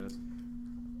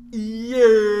Yeah,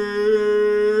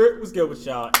 what's good with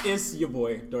y'all? It's your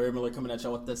boy Dory Miller coming at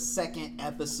y'all with the second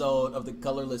episode of the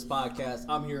Colorless podcast.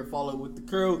 I'm here followed with the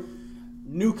crew.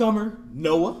 Newcomer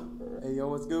Noah. Hey yo,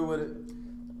 what's good with it?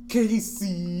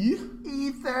 Casey.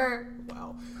 Ether.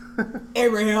 Wow.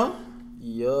 Abraham.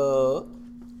 Yo.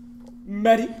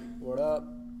 Maddie. What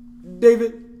up?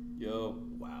 David. Yo.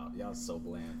 Wow, y'all so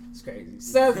bland. It's crazy.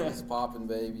 Seth. It's popping,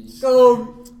 baby.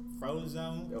 Go.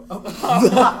 Frozone.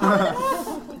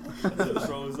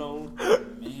 Frozone.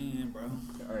 Man, bro.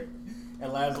 All right.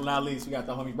 And last but not least, we got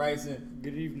the homie Bryson.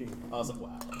 Good evening. Also,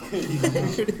 wow.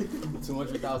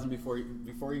 200,000 before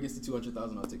he gets to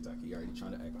 200,000 on TikTok. He already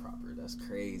trying to act proper. That's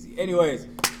crazy. Anyways,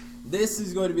 this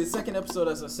is going to be the second episode,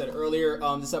 as I said earlier.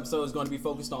 This episode is going to be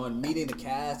focused on meeting the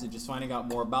cast and just finding out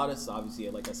more about us. Obviously,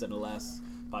 like I said in the last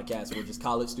podcast, we're just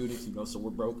college students, so we're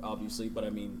broke, obviously. But I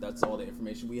mean, that's all the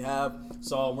information we have.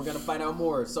 So we're gonna find out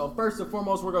more. So first and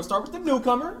foremost, we're gonna start with the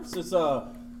newcomer. Since Mr.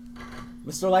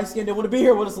 Lightskin didn't want to be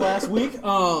here with us last week.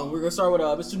 We're gonna start with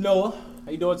Mr. Noah.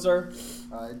 How you doing, sir?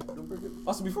 Doing pretty good.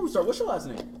 Also, before we start, what's your last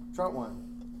name? Trout one.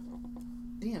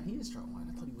 Damn, he is Troutwine.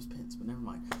 I thought he was Pence, but never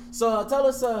mind. So tell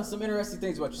us some interesting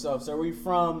things about yourself, sir. Where you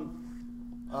from?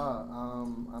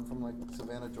 I'm from like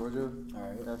Savannah, Georgia. All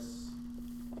right. That's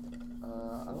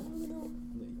I don't really know.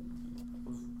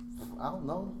 I don't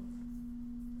know.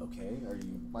 Okay, are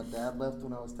you? My dad left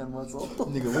when I was 10 months old.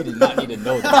 Nigga, we did not need to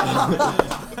know that.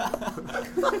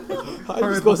 How you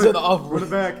just gonna set the off? Run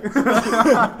it back.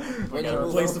 We gotta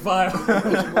replace the file.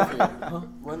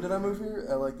 When did I move here?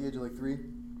 At like the age of like 3. Okay.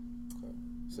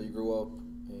 So you grew up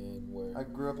in where? I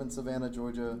grew up in Savannah,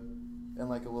 Georgia, in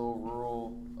like a little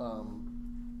rural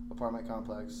apartment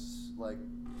complex, like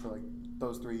for like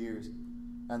those 3 years,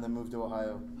 and then moved to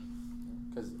Ohio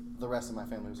because the rest of my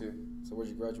family was here. So where'd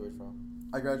you graduate from?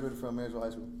 I graduated from Marysville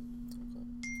High School.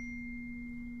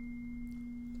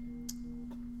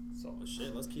 So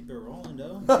shit, let's keep it rolling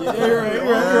though.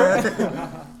 Right.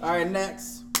 All right,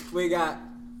 next we got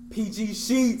PG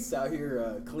Sheets out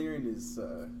here clearing his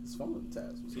phone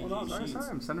tabs. What's going on? Sheets.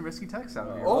 I'm sending risky texts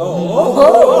out here.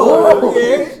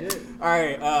 Okay. All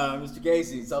right, Mr.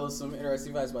 Casey, tell us some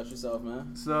interesting facts about yourself,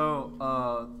 man. So,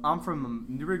 I'm from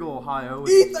Newrigal, Ohio.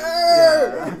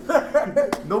 Ether!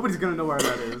 Nobody's gonna know where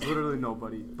that is. Literally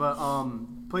nobody. But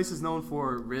place is known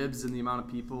for ribs and the amount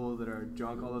of people that are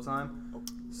drunk all the time.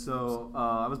 So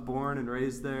I was born and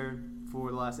raised there for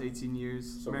the last 18 years.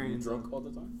 So are you drunk all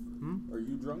the time? Are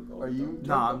you drunk all the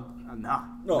time? Nah,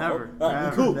 No, never. all right,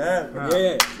 Never. cool.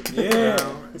 Never. Yeah.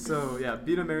 So yeah,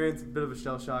 being a Marian's a bit of a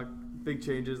shell shock. Big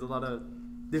changes, a lot of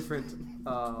different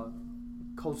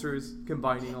cultures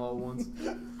combining all at once,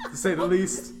 to say the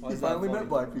least. I finally met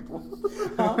black people.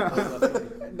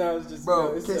 No, it's just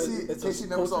Bro, it's Casey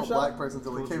never saw a black person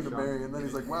until he came to Marion, and then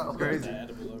he's like, wow. Crazy.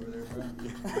 Edible over there, bro.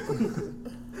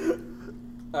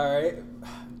 All right,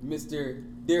 Mr.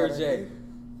 Dear J.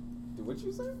 What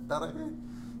you say? Dada here?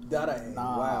 Dada.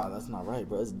 Nah, Wow. that's not right,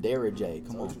 bro. It's Dara J.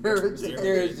 Come on. Derek.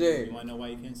 Dear J. You wanna know why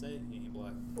you can't say it? He ain't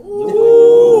black.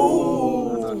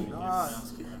 Ooh.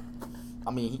 I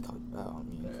mean, he called. I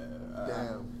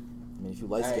Damn. mean, if you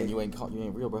light skin, you ain't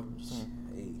real, bro. I'm just saying.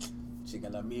 Hey, chica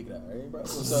la migra, right, bro?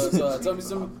 So tell me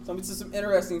some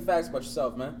interesting facts about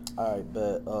yourself, man. All right,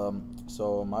 but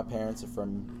so my parents are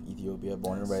from Ethiopia,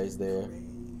 born and raised there.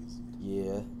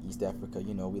 Yeah, East Africa.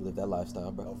 We live that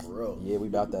lifestyle, bro. Oh, for real? Yeah, we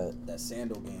about that. That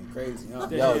sandal game, crazy, huh?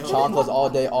 Yo, chocolates all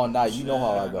day, all night. You know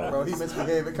how I go. Bro, he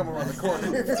misbehaved and come around the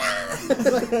corner.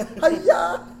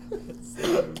 Hiya!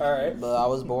 All right. But I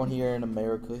was born here in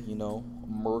America,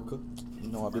 America.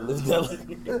 I be living that life.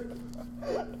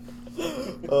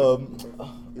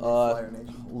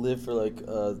 Lived for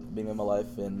being in my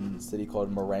life in a city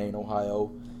called Moraine,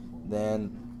 Ohio.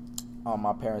 Then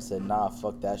my parents said, nah,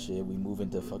 fuck that shit. We move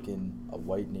into fucking a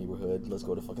white neighborhood. Let's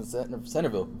go to fucking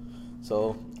Centerville.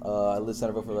 So I lived in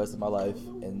Centerville for the rest of my life.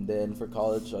 And then for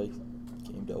college, I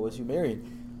came to OSU Marion.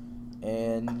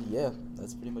 And yeah,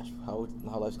 that's pretty much how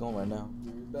life's going right now.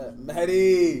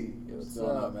 Maddie, what's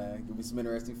going on, man? Give me some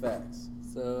interesting facts.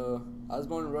 So, I was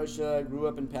born in Russia, grew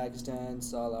up in Pakistan,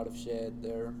 saw a lot of shit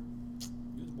there.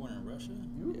 You was born in Russia?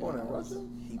 You were born in Russia?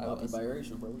 He might be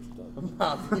biracial, bro. What you talking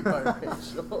Not be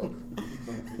biracial.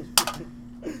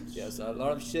 Yeah, so a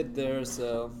lot of shit there,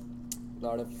 so a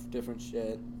lot of different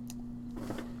shit.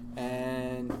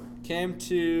 And came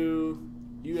to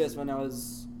US when I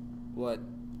was, I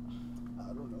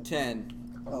don't know. 10.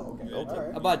 Oh, okay. Okay. All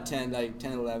right. About 10, like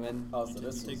 10, 11. Oh, so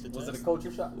this Take the was it a test?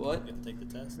 culture shock? What? You have to take the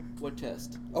test? What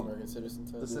test? American citizen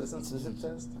test. The citizenship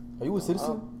test? Are you a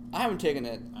citizen? I haven't taken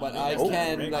it, but I Oh,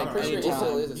 can, Rick, like, I'm pretty sure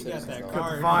anytime. You got that Cut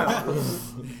card. the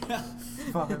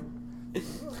file.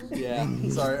 Yeah.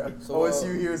 Sorry, So,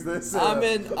 OSU hears this. I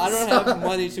mean, I don't have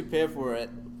money to pay for it.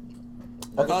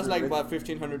 It That's costs like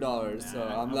ridiculous. about $1,500, so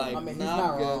I'm like, I mean, he's nah,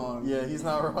 not I'm good. wrong. Yeah, he's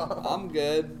not wrong. I'm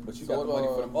good. But you So got the what, money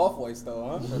for them off whites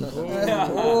though, huh?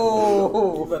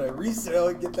 Oh. You better resell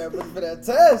and get that money for that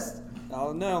test. I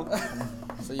don't know.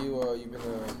 So you've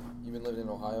been living in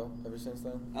Ohio ever since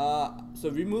then? So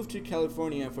we moved to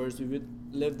California first. We would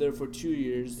live there for 2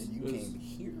 years. And you It was- came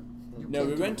here. No,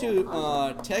 we went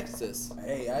to Texas.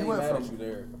 Hey, I You ain't went mad at from- you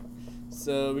there.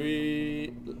 So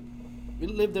we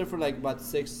lived there for like about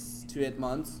 6 to 8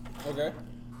 months. Okay.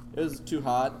 It was too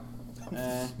hot.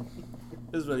 It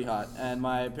was really hot, and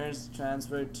my parents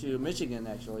transferred to Michigan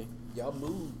actually. Y'all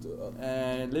moved.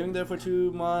 And living there for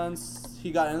 2 months,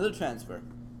 he got another transfer.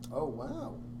 Oh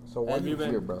wow. So why And you we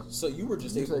went- here, bro? So you were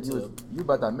just You able said to you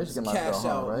about that Michigan lifestyle, cash huh,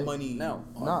 out right? money. No.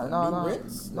 on new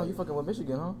rents? No, you fucking with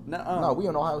Michigan, huh? No, No, we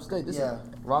in Ohio State. This Yeah. is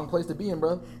wrong place to be in,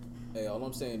 bro. Hey, all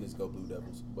I'm saying is go Blue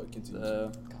Devils. But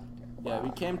continue. Yeah,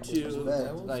 we came to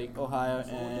like Ohio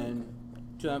in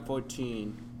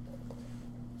 2014.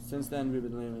 Since then, we've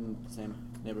been living in the same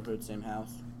neighborhood, same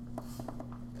house.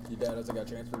 Your dad hasn't got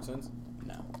transferred since?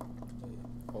 No,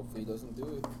 Hopefully he doesn't do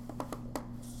it.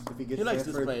 If he gets he likes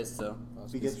this transferred, place, so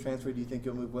if he gets transferred, do you think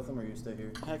you'll move with him or you stay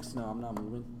here? heck no, I'm not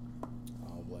moving. I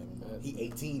don't blame him. Man. He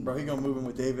 18. Bro, he gonna move in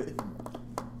with David.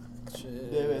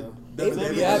 Shit. David. David David would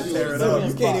be would happy tear with it it. up.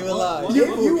 You can't even lie. You- David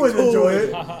you would be wouldn't cool enjoy with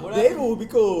it. David would be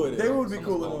cool with it. David would be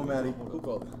cool with Maddie. Who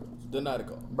called it? Deny the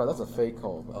call. Bro, that's a fake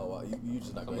call, bro. Oh, wow. You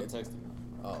just not Someone going to texted me.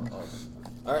 Oh.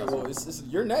 All right, well, it's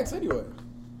you're next anyway.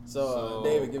 So, So-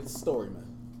 David, give us a story, man.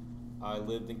 I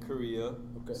lived in Korea,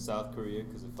 Okay. South Korea,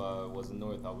 because if I was in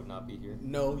North, I would not be here.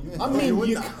 No, you, No, I mean, you would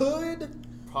you not. could,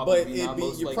 Probably but it'd not, be,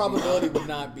 most your likely probability not. would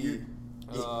not be.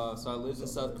 So I lived in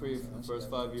South Korea for the first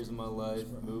 5 years of my life.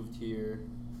 Moved here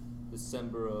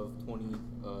December of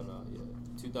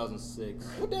 2006.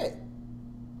 What day?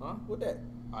 Huh? What day?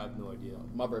 I have no idea.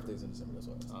 My birthday's in December, that's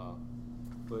why.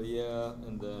 But yeah,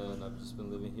 and then I've just been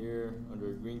living here under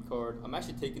a green card. I'm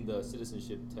actually taking the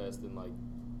citizenship test in like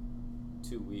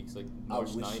 2 weeks, like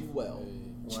March I wish 9th. you well.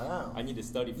 Wow. I need to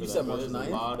study for You that. said bro. March There's 9th?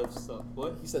 a lot of stuff.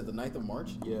 What? You said the 9th of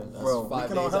March? Yeah. That's Bro, we 5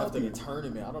 can all days help after you. the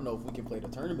tournament. I don't know if we can play the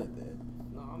tournament then.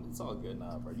 No, it's all good.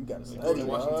 Nah, bro, you gotta Like, study,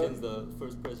 George dog. Washington's the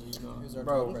first president, you know. Who's our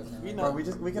Bro, 12th president? we right know. Bro,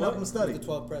 we can help him now? study. Who's the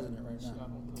 12th president right now?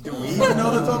 Do we even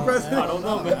know the 12th president? I don't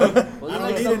know, man. I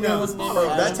don't need to know. Bro,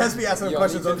 that test be asking Yo,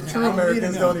 questions you that just- true I don't need to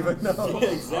Americans know. don't even know. Yeah,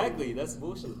 exactly. That's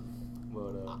bullshit.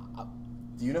 But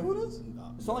Do you know who it is?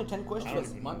 It's only 10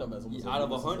 questions. My dumb ass almost out of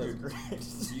said 100,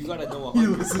 that's you gotta know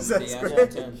You 100. listen They to ask that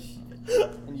you script. 10.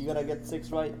 And you gotta get 6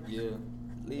 right. Yeah.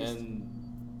 At least. And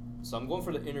so I'm going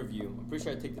for the interview. I'm pretty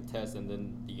sure I take the test and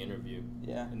then the interview.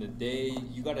 Yeah. And the day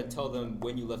you gotta tell them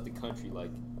when you left the country.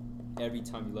 Like every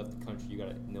time you left the country, you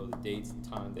gotta know the dates, the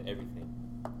time, the everything.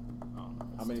 I don't know.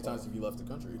 How many times have you left the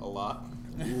country? A lot.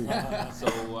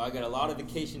 So I got a lot of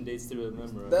vacation dates to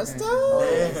remember. That's tough.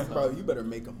 Damn. Bro, you better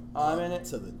make them I mean,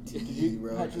 to the Did T, you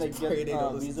bro. have to like Just pray get they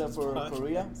don't listen visa to this for podcast.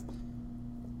 Korea?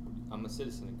 I'm a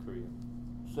citizen in Korea.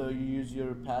 So you use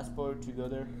your passport to go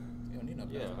there? You don't need no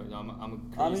Yeah, passport. I'm a Korean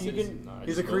I mean, you citizen. can- No, I He's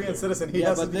just a go Korean there. citizen. He Yeah,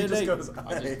 has to. but He they, just like- goes.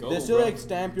 I just "Hey." go. They still bro. like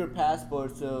stamp your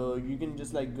passport, so you can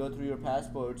just like go through your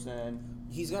passports and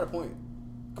He's got a point.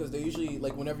 Because they usually,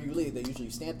 like, whenever you leave, they usually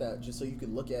stamp that just so you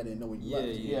can look at it and know when you Yeah,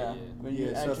 left. yeah. when you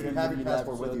Yeah, so if enter you in have when your you left,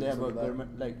 passport so with you, they have so a you left.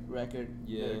 government, like record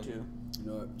there Yeah. too. You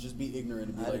know, just be ignorant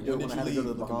and be I had like, to do it when when did I you had to go leave?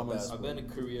 to the Look at my Bahamas. I've passport. been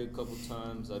to Korea a couple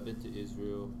times. I've been to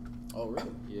Israel. Oh,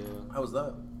 really? Yeah, How was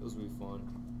that? it was really fun.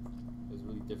 It was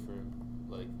really different.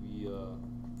 Like we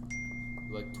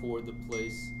like toured the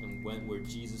place and went where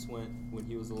Jesus went when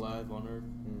he was alive on earth.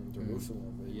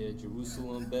 Jerusalem, baby. Yeah,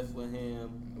 Jerusalem, Bethlehem.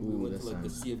 We Ooh, went that to like the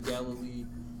sounds- Sea of Galilee.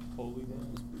 Holy man.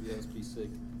 Yeah, it was pretty sick.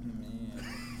 Man.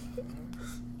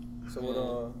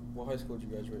 So what high school did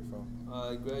you graduate from?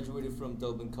 I graduated from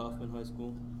Dublin Kaufman High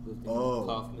School. Lived in Oh.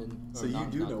 Kaufman. So you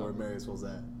do know where Marysville's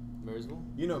at. Marysville?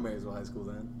 You know Marysville High School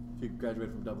then. If you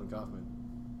graduated from Dublin Kaufman.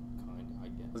 Kind, I I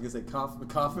guess. was gonna say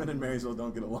Kaufman and Marysville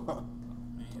don't get along.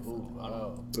 Ooh,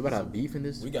 wow. We about to have beef in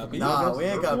this? We got beef. Nah, we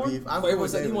ain't got beef. I'm Wait, cool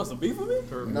what's with that? You David. want some beef with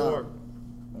me? No.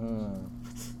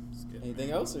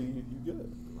 Anything else, or you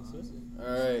good? All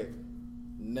right.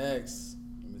 Next,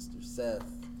 Mr. Seth.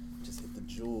 Just hit the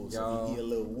jewels. So Yo. he a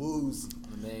little woozy.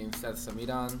 My name's Seth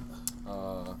Samidan.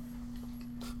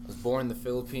 Was born in the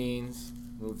Philippines.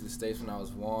 Moved to the States when I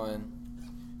was 1.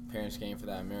 Parents came for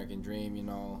that American dream, you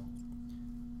know.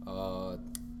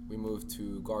 We moved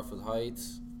to Garfield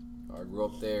Heights. I grew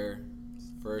up there.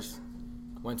 First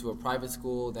went to a private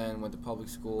school, then went to public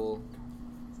school.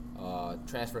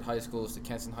 Transferred high schools to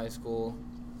Kenston High School.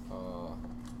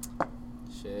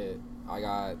 I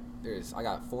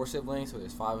got 4 siblings, so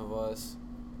there's 5 of us.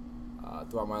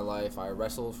 Throughout my life, I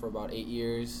wrestled for about 8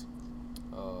 years.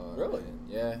 Really?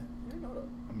 Yeah. I didn't know that.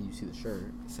 I mean, you see the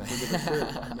shirt.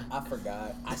 I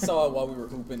forgot. I saw it while we were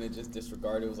hooping and just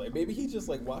disregarded. It was like, maybe he just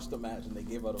like watched the match and they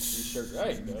gave out a free shirt.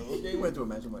 I didn't know. Okay, he went to a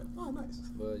match. I'm like, oh, nice.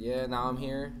 But yeah, now I'm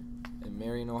here in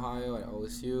Marion, Ohio at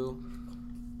OSU.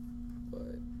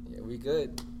 But yeah, we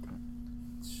good.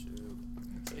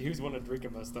 He was wanting to drink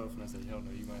my stuff, and I said, hell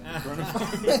no, you might have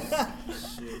to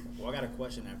Shit. Well, I got a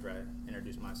question after I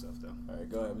introduce myself, though. All right,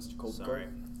 go ahead, Mr. Colby. Sorry.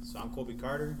 So I'm Colby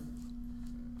Carter.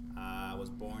 I was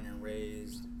born and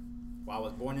raised. Well, I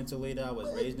was born in Toledo. I was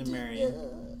raised in Marion,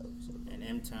 in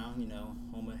M-Town. You know,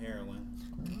 home of heroin.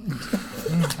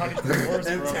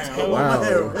 M-Town. Wow.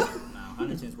 Now,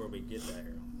 Huntington's where we get that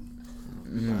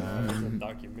heroin. There's a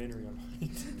documentary on it.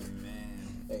 Man.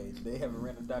 Hey, they haven't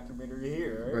ran a documentary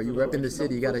here, right? Bro, you repping the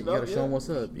city. You gotta show them what's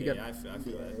up. You Yeah, got. I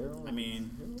feel that. I mean,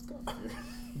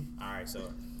 all right,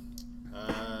 so,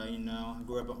 you know, I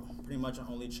grew up pretty much an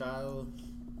only child.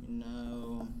 You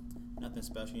know, nothing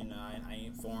special. You know, I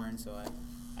ain't foreign, so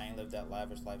I ain't lived that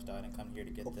lavish lifestyle. I didn't come here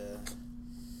to get the.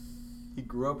 He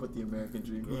grew up with the American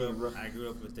dream. I grew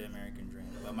up with the American dream.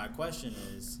 But my question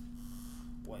is,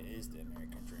 what is the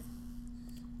American dream?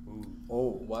 Ooh.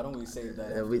 Oh, why don't we save that?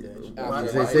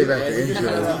 Save that for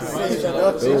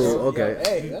the intro. Ooh, okay.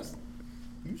 Hey,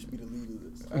 you should be the lead of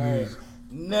this. All right,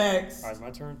 next. All right, it's my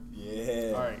turn?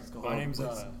 Yeah. All right, my name's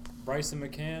Bryson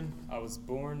McCann. I was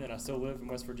born and I still live in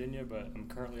West Virginia, but I'm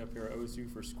currently up here at OSU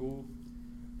for school.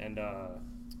 And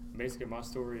basically my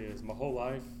story is my whole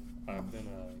life, I've been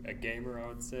a gamer, I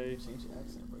would say. Change your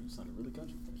accent, bro. You sounded really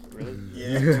country. Really?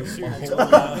 Yeah. Shoot,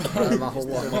 My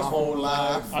whole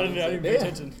life. I didn't pay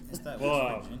attention. It's that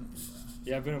Well,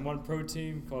 yeah, I've been in one pro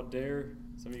team called Dare.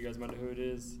 Some of you guys might know who it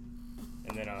is.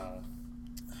 And then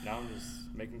now I'm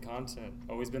just making content.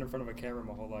 Always been in front of a camera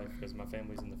my whole life because my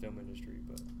family's in the film industry.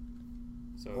 But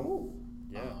so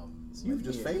yeah. You're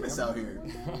just famous out here.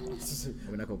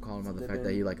 We're not gonna call him on the fact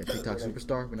that he like a TikTok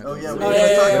superstar. We're not Oh gonna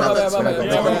yeah, talk about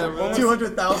that.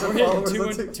 200,000 We're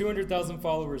followers. hitting 200,000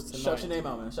 followers tonight. Shout your name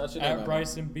out, man. Shout your name out. At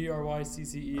Bryson,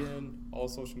 BRYCCEN, all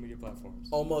social media platforms.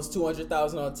 Almost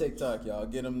 200,000 on TikTok, y'all.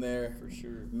 Get him there. For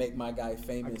sure. Make my guy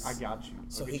famous. I got you.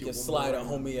 So I'll he get can you one slide a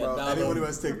more. homie Bro, a dollar. anyone who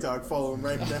has TikTok, follow him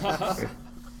right now.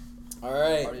 All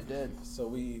right. Already did. So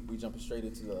we jumping straight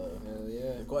into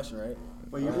the question, right?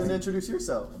 Well, you didn't introduce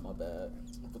yourself. My bad.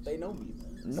 But they know me,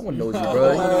 man. No one knows you, All bro.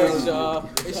 right, y'all.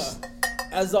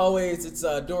 As always, it's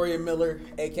Dorian Miller,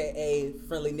 a.k.a.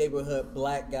 Friendly Neighborhood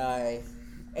Black Guy,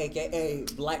 a.k.a.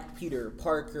 Black Peter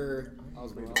Parker.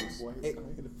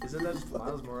 Isn't that just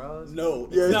Miles Morales? No,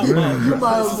 Yeah, it's not you're Miles.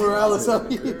 Miles Morales out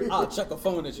here. I'll chuck a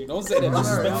phone at you. Don't say that. It's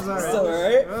all right, Disrespectful. it's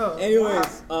all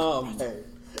Anyways, right. Hey.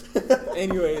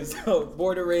 anyways, so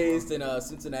born and raised in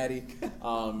Cincinnati,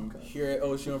 here at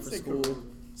OSU for school.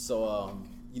 So,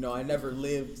 you know, I never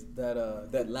lived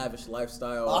that lavish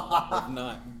lifestyle of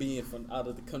not being from out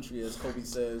of the country, as Kobe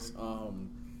says.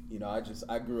 You know,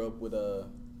 I grew up with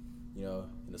you know,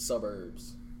 in the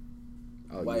suburbs,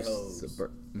 white hoes,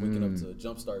 waking up to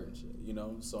Jumpstart and shit. You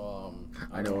know, so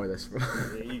I know where that's from.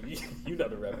 you know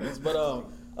the reference, but other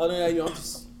than that, you know,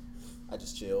 I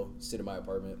just chill, sit in my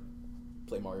apartment,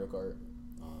 play Mario Kart.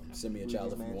 Send me a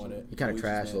child if you want it. You kind of Luigi's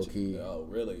trash, Mansion. low key. Oh,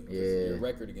 really? 'Cause Yeah. Your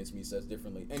record against me says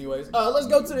differently. Anyways, let's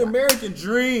go to the American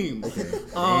Dream.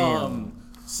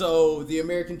 So the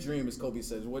American Dream, as Kobe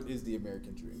says, what is the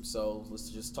American Dream? So let's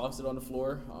just toss it on the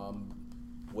floor.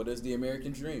 What is the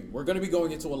American Dream? We're going to be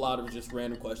going into a lot of just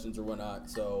random questions or whatnot,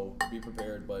 so be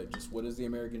prepared. But just what is the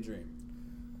American Dream?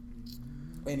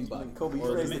 Anybody? Kobe, you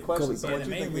Or raised the question. So Yeah, what the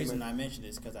you main think? reason I mentioned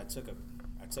this because I took an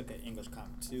English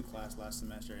Comp 2 class last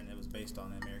semester, and it was based on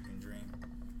the American Dream.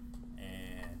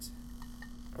 And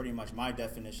pretty much my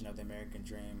definition of the American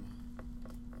Dream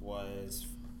was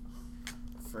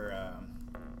for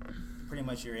pretty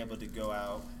much you're able to go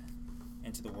out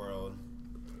into the world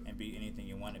and be anything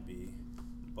you want to be.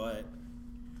 But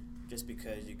just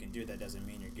because you can do that doesn't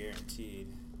mean you're guaranteed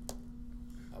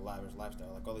a lavish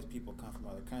lifestyle. Like all these people come from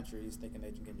other countries thinking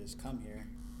they can just come here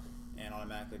and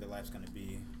automatically their life's going to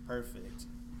be perfect.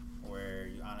 Where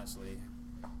you honestly,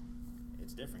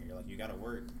 it's different. You're like, you got to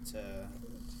work to.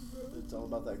 It's all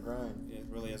about that grind. It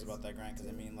really is about that grind. Because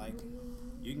I mean, like,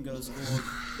 you can go to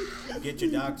school, get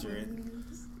your doctorate,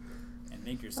 and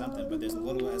think you're something. But there's a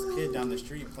little ass kid down the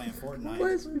street playing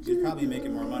Fortnite. He's probably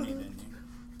making more money than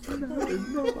you.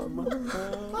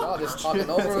 Y'all just talking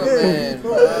over him, man.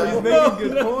 You're making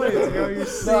good points. Yo, you're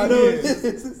saying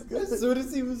As soon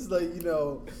as he was like, you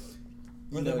know,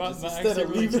 When know, my just accent instead of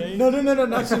really leaving, changed? no,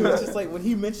 not you. It's just like when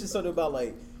he mentioned something about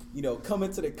like come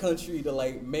into the country to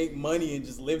like make money and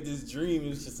just live this dream.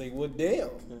 It's just like, well, damn.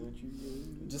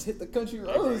 Just hit the country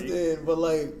roads then.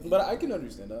 But I can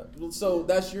understand that. So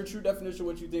that's your true definition of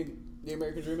what you think the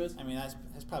American dream is? I mean, that's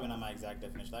probably not my exact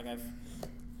definition. Like I'd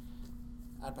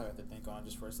probably have to think on it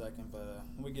just for a second, but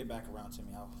when we get back around to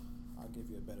me, I'll give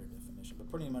you a better definition. But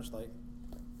pretty much like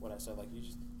what I said, like you're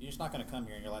just not gonna come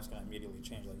here and your life's gonna immediately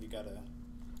change. Like you gotta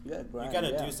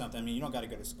do something. I mean, you don't gotta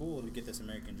go to school to get this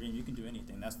American dream. You can do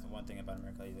anything. That's the one thing about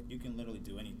America. Like you can literally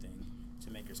do anything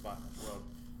to make your spot in the world.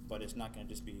 But it's not gonna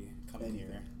just be coming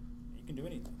here. You can do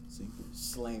anything. So you can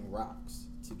slang rocks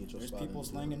to get your spot. There's people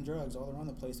slanging drugs all around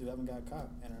the place who haven't got caught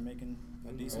and are making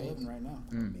a decent living right now.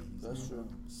 That's true.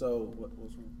 So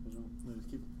what's wrong? No, just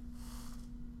keep.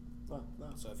 No.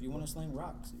 So if you want to sling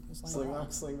rocks, you can sling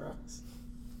rocks. Sling rocks.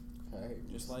 Hey,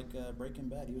 just like Breaking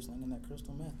Bad, he was slinging that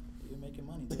crystal meth. He was making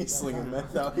money. He's slinging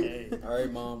meth out here. All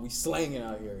right, Mom, we slanging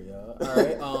out here, y'all. All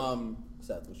right,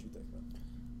 Seth, what you think, man?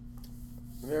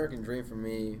 American dream for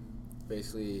me,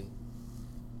 basically,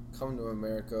 come to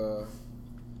America,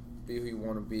 be who you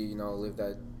want to be, live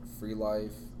that free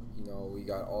life. We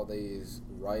got all these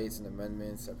rights and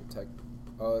amendments that protect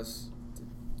us to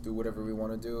do whatever we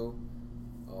want to do.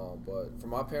 But for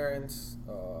my parents,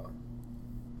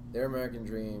 their American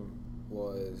dream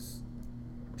was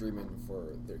dreaming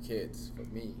for their kids, for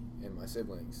me and my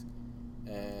siblings.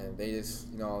 And they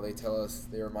just, they tell us,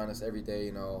 they remind us every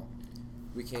day,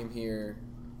 we came here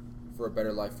for a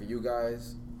better life for you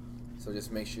guys. So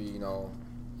just make sure, you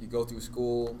go through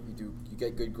school, you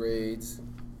get good grades,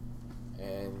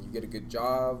 and you get a good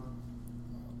job,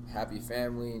 happy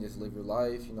family, and just live your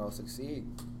life, succeed.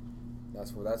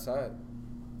 That's where that's at.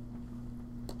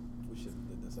 We should have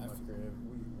did this in my crib.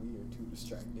 We are too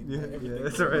distracted. Yeah,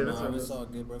 that's all right. No, it's all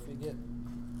good, bro.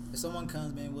 If someone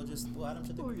comes, man, we'll add them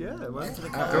to the. Oh yeah, add to the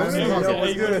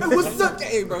man. What's up?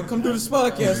 Hey, bro, come do this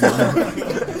podcast.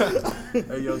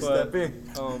 Hey, yo, step in.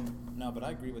 No, but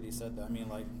I agree with what you said, though. I mean,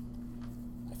 like,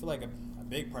 I feel like a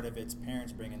big part of it's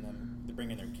parents bringing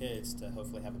their kids to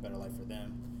hopefully have a better life for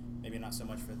them. Maybe not so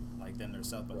much for like them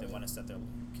themselves, but they want to set their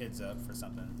kids up for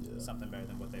something better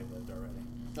than what they've lived already.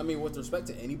 I mean, with respect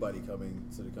to anybody coming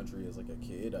to the country as like a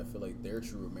kid, I feel like their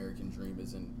true American dream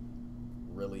isn't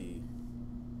really.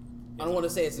 I don't want to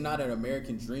say it's not an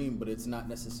American dream, but it's not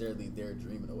necessarily their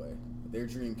dream in a way. Their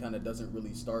dream kind of doesn't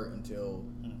really start until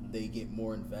they get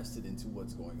more invested into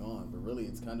what's going on. But really,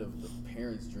 it's kind of the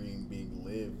parents' dream being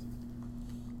lived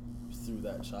through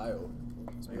that child.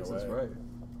 I guess that's right.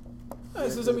 Yeah,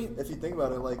 if you think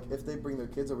about it, like if they bring their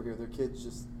kids over here, their kids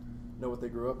just know what they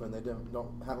grew up in. They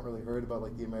haven't really heard about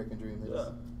like the American dream. They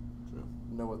just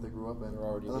know what they grew up in.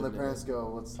 And then their parents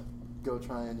go, let's go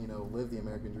try and live the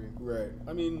American dream. Right.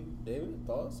 I mean, David,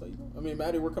 thoughts?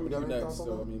 Maddie, we're coming to you next.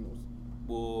 So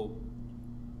well,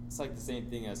 it's like the same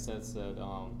thing as Seth said.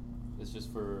 It's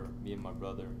just for me and my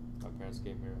brother. My parents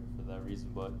came here for that reason.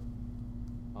 But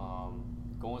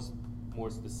going more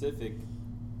specific,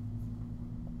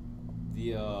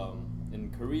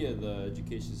 in Korea the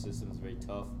education system is very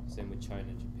tough. Same with China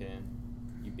and Japan.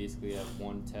 You basically have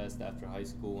one test after high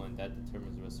school, and that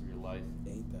determines the rest of your life.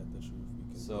 Ain't that the truth?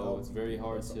 So it's very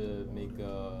hard to make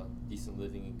a decent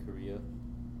living in Korea.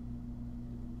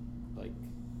 Like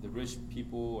the rich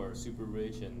people are super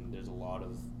rich, and there's a lot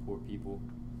of poor people.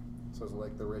 So it's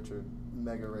like the rich are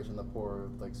mega rich and the poor are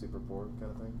like super poor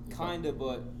kind of thing? Kinda,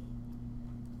 but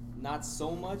not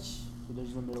so much. So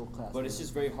there's the middle class. But it's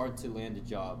just very hard to land a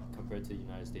job compared to the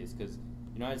United States, because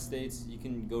United States you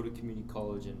can go to community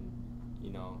college and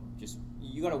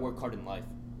you gotta work hard in life,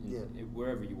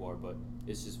 wherever you are. But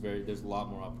it's just there's a lot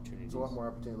more opportunities. There's a lot more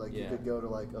opportunity. Like you could go to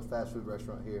like a fast food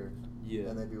restaurant here,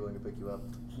 and they'd be willing to pick you up.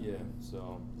 Yeah,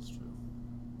 so that's true.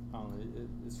 I don't know.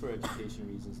 It's for education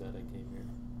reasons that I came here.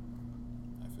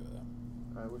 I feel that.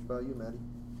 All right, what about you, Maddie?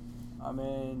 I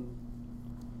mean,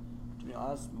 to be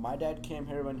honest, my dad came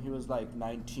here when he was like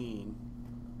 19.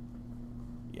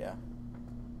 Yeah.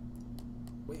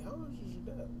 Wait, how old is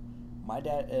your dad? My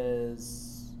dad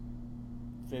is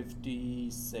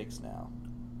 56 now.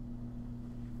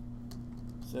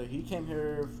 So he came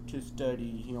here to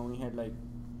study. He only had like,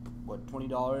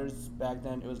 $20 back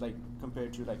then. It was like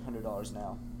compared to like $100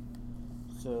 now.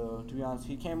 So to be honest,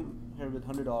 he came here with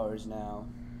 $100 now,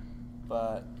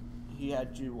 but he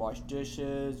had to wash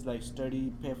dishes, like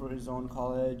study, pay for his own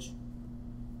college,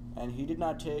 and he did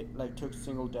not took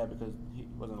single debt because he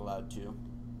wasn't allowed to.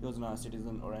 He was not a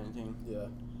citizen or anything. Yeah.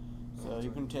 So he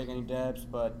couldn't take any debts,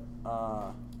 but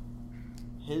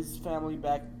his family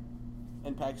back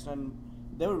in Pakistan,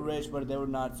 they were rich, but they were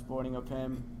not supporting of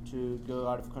him to go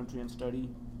out of country and study.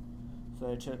 So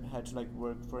had to like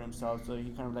work for himself. So he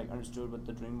kind of like understood what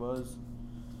the dream was.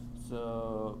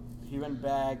 So he went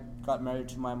back, got married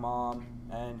to my mom,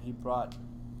 and he brought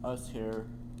us here.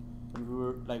 And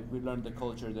we learned the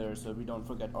culture there, so we don't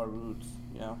forget our roots.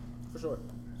 You know. For sure.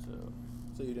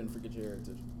 So You didn't forget your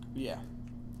heritage. yeah.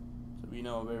 So we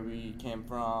know where we came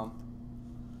from.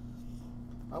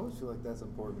 I always feel like that's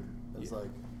important. It's like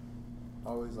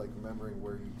always like remembering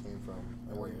where you came from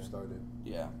and where you started.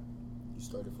 Yeah. You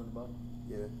started from the bottom.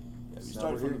 Yeah. Yeah, we Now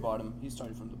started we're from here. the bottom. He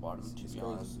started from the bottom, to It's be crazy.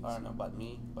 honest. I don't know about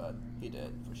me, but he did,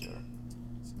 for sure.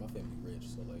 See, my family rich,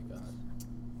 so like,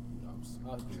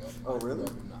 I grew up. Oh, really?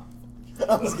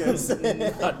 Nah. I was gonna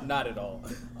say. not at all.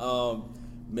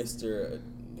 Mr.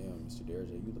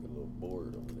 Derja, you look a little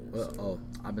bored over there. sir.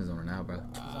 I've been zoning out, bro.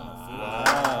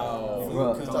 Wow.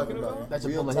 Bro, Who's talking about? That's a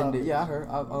Real pull of hidden. topic. Yeah, I heard.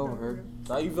 I overheard.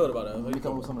 So how you felt about it? Let me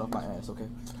come with something off my ass, okay?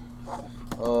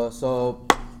 So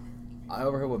I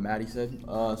overheard what Maddie said.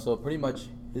 So pretty much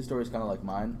his story is kind of like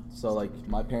mine. So like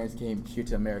my parents came here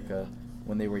to America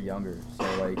when they were younger. So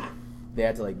like they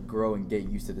had to like grow and get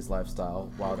used to this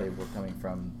lifestyle while they were coming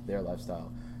from their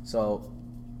lifestyle. So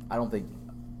I don't think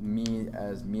me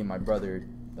and my brother,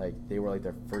 like they were like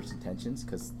their first intentions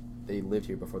because they lived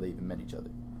here before they even met each other.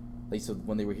 Like so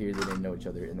when they were here they didn't know each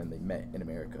other and then they met in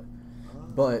America.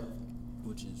 But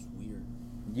Which is weird.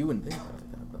 you wouldn't think about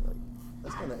that, but like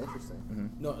That's kind of interesting.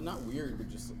 No, not weird, but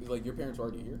just like your parents were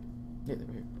already here. yeah, they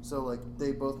were here. So like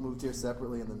they both moved here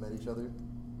separately and then met each other.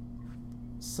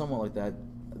 Somewhat like that.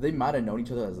 They might have known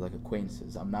each other as like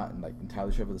acquaintances. I'm not like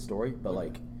entirely sure of the story, but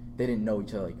like they didn't know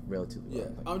each other like relatively Yeah,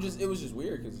 well. Like, it was just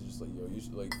weird because it's just like you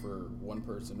should, like for one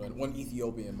person, one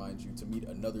Ethiopian, mind you, to meet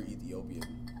another Ethiopian,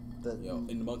 That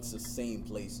in amongst the same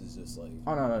place is just like.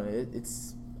 oh no,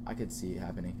 it's I could see it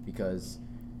happening because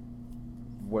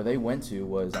where they went to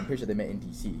was I'm pretty sure they met in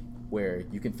DC, where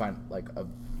you can find like a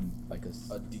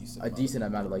decent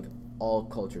amount of like all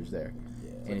cultures there. Yeah.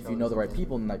 And if you know the right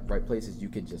people in like right places, you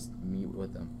could just meet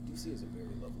with them. DC is a very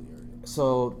lovely area.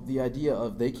 So the idea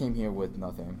of they came here with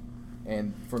nothing,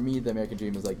 and for me the American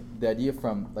dream is like the idea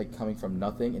from like coming from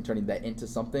nothing and turning that into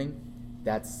something.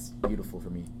 That's beautiful for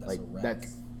me. That's like a wrap.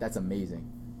 that's amazing.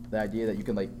 The idea that you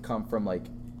can like come from like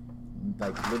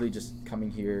literally just coming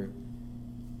here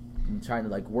and trying to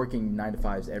like working 9 to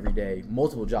 5s every day,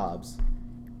 multiple jobs,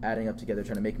 adding up together,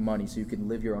 trying to make money so you can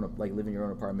live in your own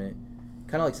apartment,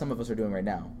 kind of like some of us are doing right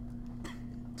now,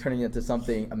 turning it into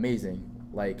something amazing,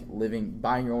 like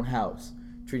buying your own house,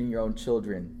 treating your own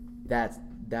children. That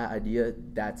idea,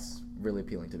 that's really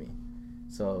appealing to me.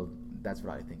 So that's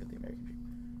what I think of the American dream.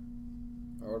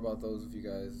 Or what about those of you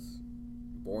guys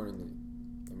born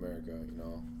in America, you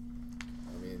know?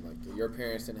 I mean, like, your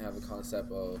parents didn't have the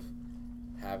concept of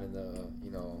having to,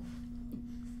 you know,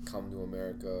 come to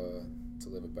America to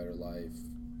live a better life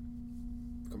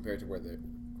compared to where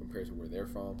they're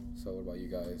from. So what about you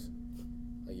guys?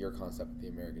 Like, your concept of the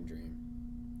American dream?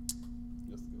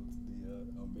 Let's go to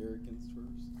the Americans first.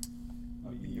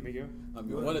 You me go? I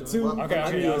mean, one or two. Okay,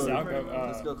 I'll go.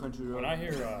 Let's go country road. When I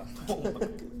hear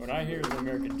the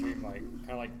American dream, like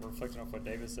kind of like reflecting off what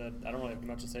David said, I don't really have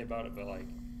much to say about it, but like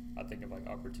I think of like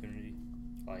opportunity,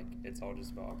 like it's all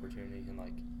just about opportunity, and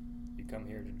like you come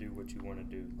here to do what you want to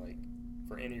do, like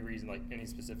for any reason, like any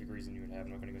specific reason you would have.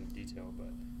 I'm not going to go into detail,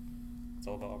 but it's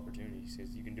all about opportunities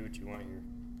because you can do what you want here.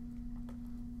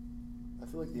 I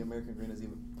feel like the American dream is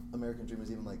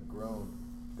even like grown,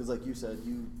 because like you said,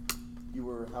 you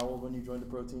were how old when you joined the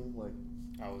pro team? Like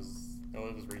it was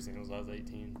recent. I was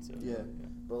 18. So yeah,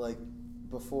 but like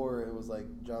before it was like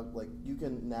job. Like you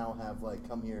can now have like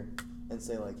come here and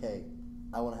say like, hey,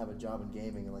 I want to have a job in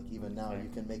gaming, and like even now you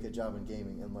can make a job in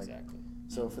gaming, and like exactly.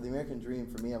 So for the American dream,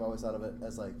 for me, I've always thought of it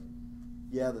as like,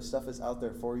 yeah, the stuff is out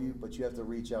there for you, but you have to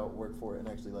reach out, work for it, and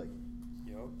actually like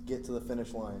get to the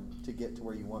finish line to get to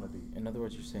where you want to be. In other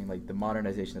words, you're saying like the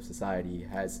modernization of society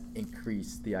has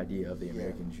increased the idea of the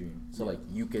American dream. So like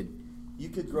you could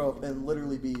grow up and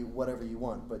literally be whatever you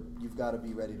want, but you've got to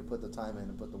be ready to put the time in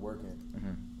and put the work in.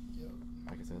 Mm-hmm. Yep.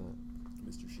 I can say that.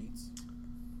 Mr. Sheets.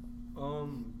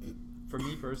 For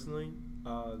me personally,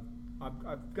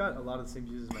 I've got a lot of the same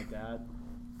views as my dad,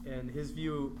 and his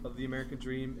view of the American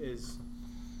dream is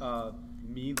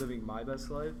me living my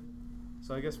best life.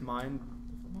 So I guess my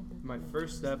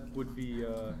first step would be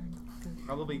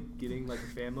probably getting like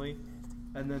a family,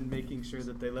 and then making sure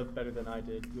that they live better than I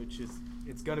did, which is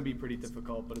it's gonna be pretty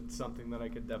difficult, but it's something that I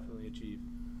could definitely achieve.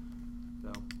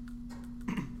 So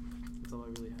that's all I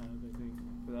really have, I think,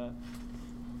 for that.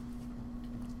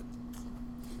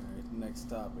 Alright, next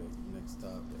topic.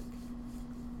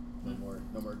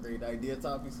 No more great idea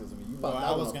topics, because I mean you popped Well, I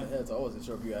out was off the gonna- head, so I wasn't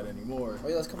sure if you had any more. Oh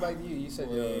yeah, let's come back to you. You said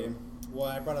Well,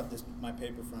 I brought up my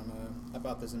paper from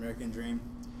about this American dream,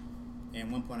 and at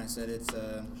one point I said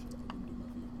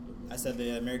I said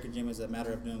the American dream is a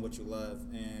matter of doing what you love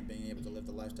and being able to live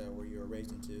the lifestyle where you were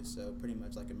raised into. So pretty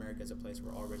much like America is a place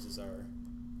where all races are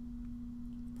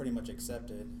pretty much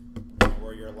accepted,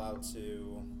 where you're allowed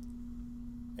to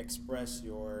express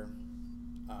your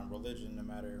religion no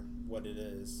matter what it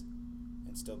is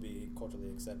and still be culturally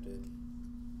accepted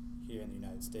here in the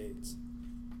United States.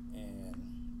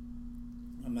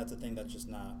 And that's a thing that's just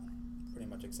not pretty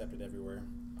much accepted everywhere.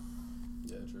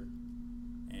 Yeah, true.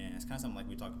 And it's kind of something like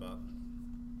we talked about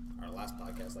our last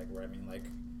podcast, like where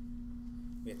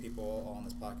we have people all on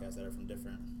this podcast that are from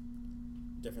different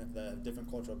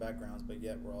cultural backgrounds, but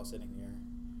yet we're all sitting here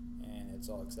and it's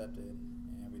all accepted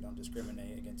and we don't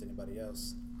discriminate against anybody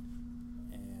else.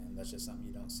 And that's just something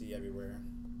you don't see everywhere.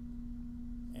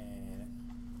 And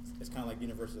it's kind of like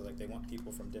university, like they want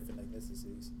people from different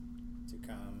ethnicities to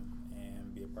come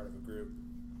and be a part of a group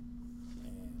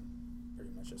and pretty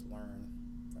much just learn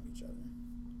from each other,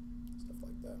 stuff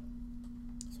like that.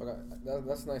 So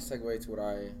that's a nice segue to what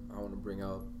I want to bring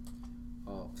up.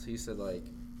 So you said like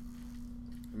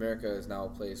America is now a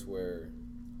place where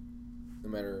no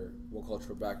matter what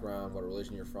cultural background, what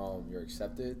religion you're from, you're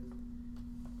accepted.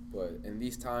 But in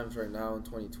these times right now in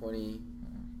 2020,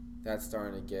 that's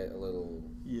starting to get a little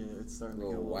it's starting to get a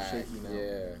little whack. shaky now.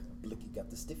 Yeah. Look, you got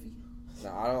the stiffy.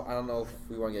 Now I don't know if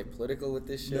we want to get political with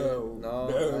this shit. No.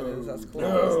 That's cool.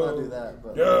 Let's not do that.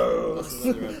 But That's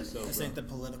another episode, This bro. ain't the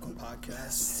political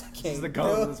podcast. This is the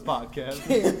Colorless podcast.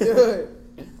 Can't do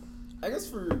it. I guess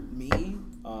for me,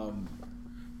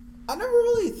 I never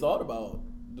really thought about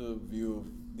the view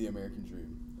of the American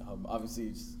dream. Obviously,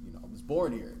 it's, I was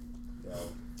born here,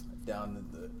 down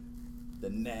in the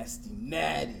nasty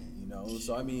natty,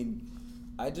 So I mean,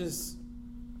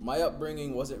 my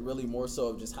upbringing wasn't really more so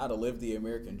of just how to live the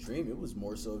American dream. It was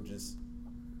more so just,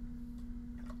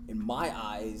 in my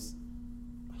eyes,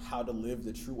 how to live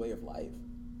the true way of life.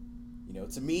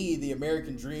 To me, the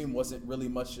American dream wasn't really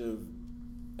much of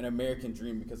an American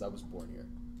dream because I was born here.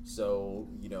 So,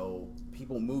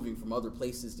 people moving from other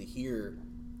places to here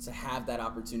to have that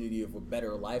opportunity of a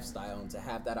better lifestyle and to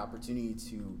have that opportunity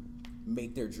to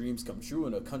make their dreams come true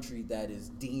in a country that is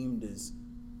deemed as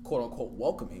quote-unquote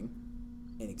welcoming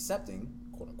and accepting,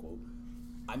 quote-unquote.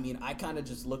 I mean, I kind of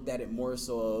just looked at it more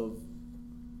so of,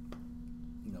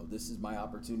 this is my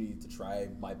opportunity to try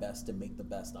my best to make the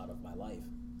best out of my life,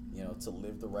 to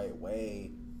live the right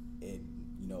way in,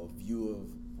 view of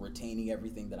retaining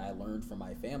everything that I learned from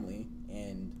my family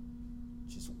and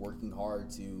just working hard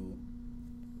to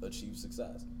achieve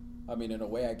success. I mean, in a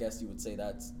way, I guess you would say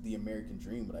that's the American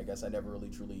dream, but I guess I never really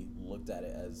truly looked at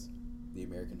it as the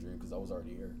American dream because I was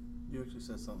already here. you actually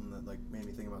said something that made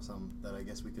me think about something that I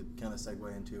guess we could kind of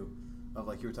segue into, of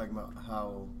you were talking about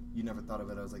how you never thought of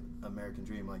it as American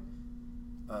dream,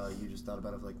 you just thought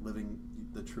about it living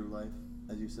the true life,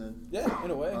 as you said. Yeah,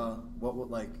 in a way. What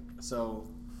would so?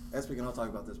 I guess we can all talk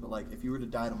about this, but if you were to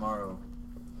die tomorrow,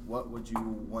 what would you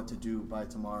want to do by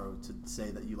tomorrow to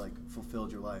say that you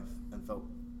fulfilled your life and felt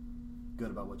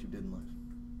good about what you did in life?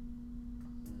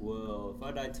 Well, if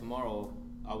I died tomorrow,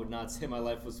 I would not say my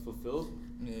life was fulfilled.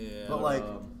 Yeah. But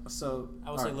so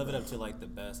I would say live it up to the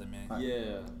best. I mean. Right.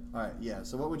 Yeah. All right, yeah.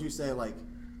 So what would you say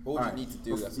what would you need to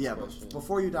do? That's the question.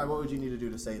 Before you die, what would you need to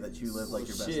do to say that you live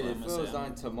your best Shit, life? if I was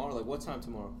dying tomorrow, what time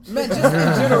tomorrow? Man, just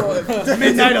in general.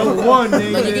 Midnight of 1,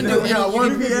 David. Like, you can do any- Yeah, you 1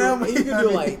 can do- p.m. You can do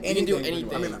You can do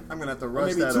anything. I mean, I'm gonna have to Or rush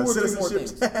maybe that 2 or 3 more citizenship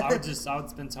things. test. I would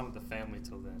spend time with the family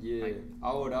till then. Yeah. Like,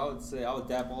 I would say I would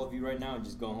dap all of you right now and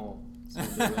just go home.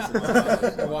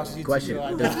 Question.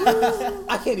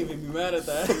 I can't even be mad at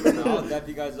that. No, I'll dap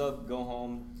you guys up, go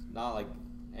home, not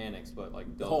annex, but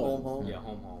double. Home. Yeah,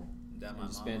 home. Dap my And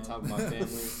just spend mama. time with my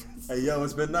family. Hey, yo,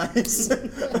 it's been nice.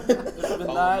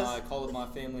 Call up my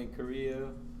family in Korea,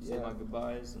 say my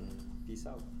goodbyes, and peace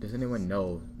out. Does anyone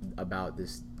know about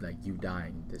this, you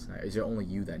dying this night? Is there only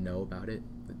you that know about it?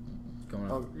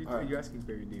 Going on? You're asking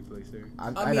very deeply, sir.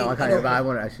 I know, but I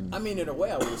want to actually. I mean, in a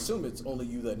way, I would assume it's only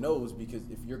you that knows because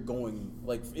if you're going,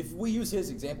 if we use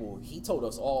his example, he told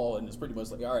us all, and it's pretty much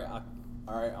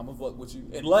all right, I'm gonna fuck with you,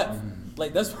 and left.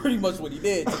 That's pretty much what he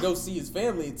did to go see his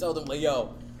family and tell them,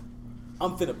 yo,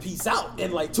 I'm finna peace out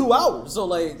in 2 hours.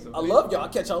 So I love y'all. I'll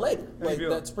catch y'all later.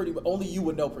 That's pretty. Only you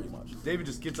would know pretty much. David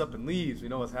just gets up and leaves. We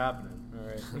know what's happening. All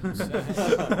right.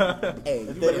 Hey,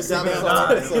 It's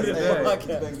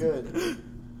been good.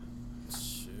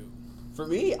 Shoot. For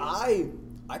me, I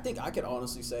think I could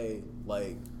honestly say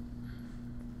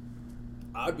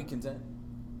I'd be content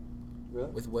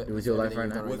With what? With your life right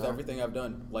now? with everything I've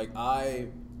done. I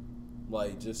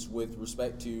like just with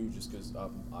respect to, just because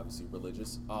I'm obviously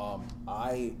religious,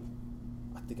 I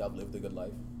think I've lived a good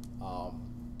life.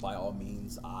 By all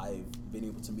means, I've been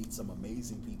able to meet some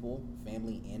amazing people,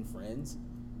 family and friends.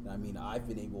 And I mean, I've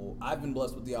been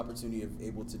blessed with the opportunity of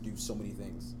able to do so many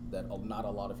things that not a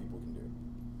lot of people can do.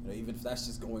 You know, even if that's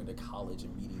just going to college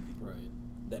and meeting people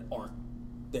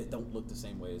that don't look the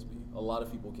same way as me. A lot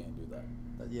of people can't do that.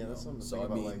 Yeah, that's something to So, think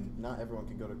I about. mean- Like, not everyone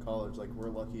can go to college. Like, we're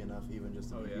lucky enough even just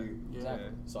to be here. Exactly.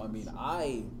 So I mean,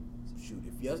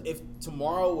 if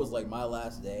tomorrow was like my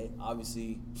last day,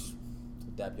 obviously,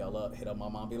 dap y'all up, hit up my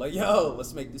mom, be like, yo,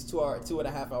 let's make this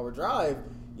 2.5 hour drive.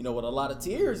 You know, with a lot of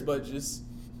tears, but just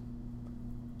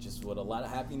with a lot of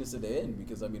happiness at the end.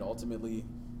 Because I mean, ultimately,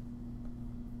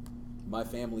 my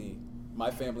family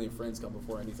and friends come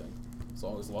before anything.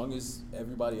 So as long as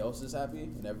everybody else is happy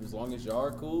and as long as y'all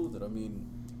are cool, then I mean,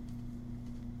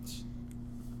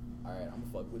 all right, I'm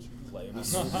gonna fuck with you. Like,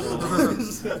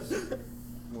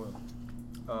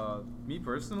 Well, me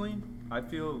personally, I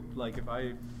feel like if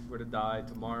I were to die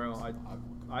tomorrow,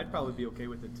 I'd probably be okay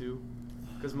with it too,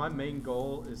 because my main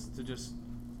goal is to just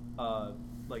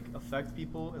like affect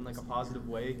people in like a positive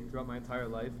way throughout my entire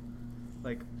life.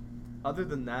 Like, other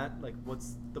than that, like,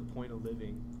 what's the point of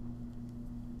living?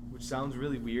 Which sounds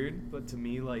really weird, but to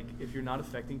me, like, if you're not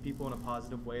affecting people in a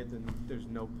positive way, then there's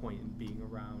no point in being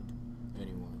around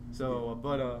anyone. So,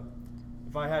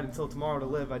 if I had until tomorrow to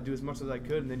live, I'd do as much as I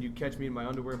could, and then you'd catch me in my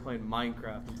underwear playing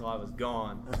Minecraft until I was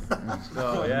gone.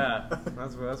 So yeah,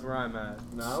 that's where I'm at.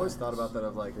 No, I always thought about that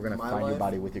of like, We're gonna my find your life,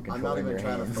 body with your I'm controller not in even your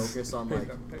trying hands. to focus on like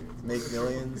make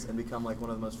millions and become like one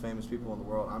of the most famous people in the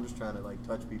world. I'm just trying to like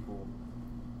touch people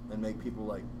and make people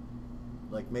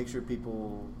like make sure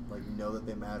people like know that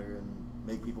they matter and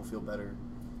make people feel better,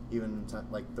 even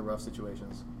in like the rough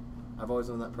situations. I've always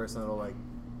been that person that'll like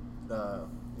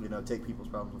take people's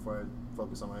problems before I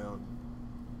focus on my own.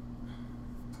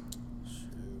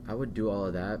 I would do all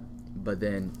of that, but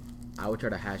then I would try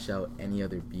to hash out any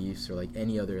other beefs or like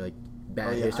any other like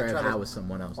bad history I've had with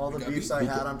someone else. All the beefs I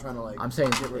had, I'm trying to like. I'm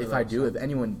saying get rid of if I those. do, if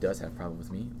anyone does have a problem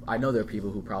with me, I know there are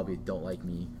people who probably don't like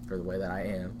me for the way that I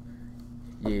am.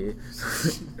 Yeah.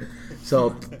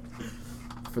 So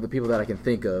for the people that I can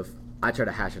think of, I try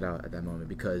to hash it out at that moment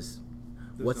because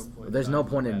there's no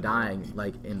point in dying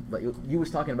like you was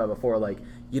talking about before, like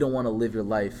you don't want to live your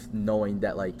life knowing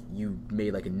that like you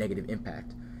made like a negative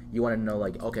impact. You want to know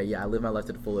like, okay, yeah, I live my life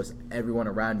to the fullest. Everyone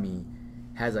around me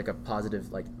has like a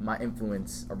positive, like my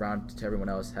influence around to everyone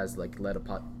else has like led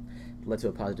to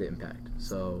a positive impact.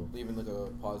 So Leaving like a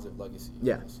positive legacy.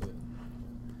 Yeah.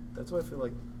 That's why I feel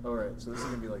like, alright, so this is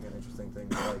going to be like an interesting thing.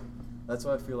 But like, that's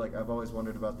why I feel like I've always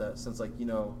wondered about that since like,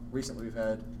 recently we've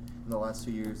had in the last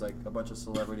 2 years like a bunch of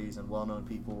celebrities and well-known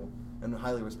people and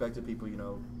highly respected people,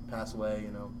 pass away,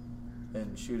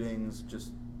 and shootings,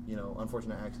 just,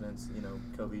 unfortunate accidents,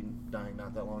 Kobe dying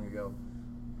not that long ago.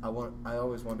 I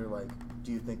always wonder, like,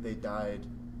 do you think they died,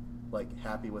 like,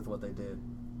 happy with what they did?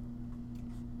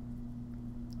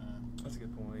 That's a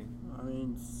good point. I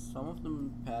mean, some of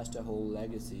them passed a whole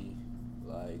legacy,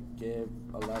 like gave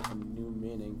a life a new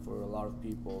meaning for a lot of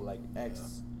people, like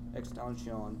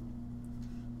Extension.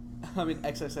 I mean,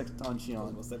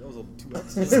 XXXTentacion. That was a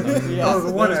 2X. Yeah, that was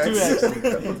a 1X.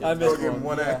 2X. I missed Give him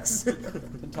one. 1X.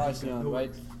 Tentacion,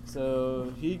 right?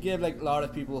 So he gave like a lot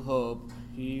of people hope.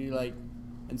 He like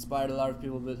inspired a lot of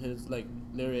people with his like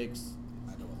lyrics.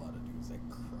 I know a lot of dudes that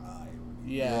cry.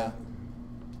 Yeah.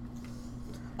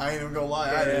 I ain't even gonna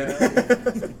lie, I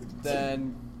did.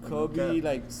 Then Kobe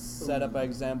like set up an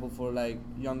example for like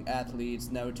young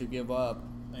athletes never to give up.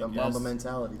 The Mamba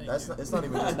mentality. It's not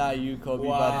even just Not you, Kobe,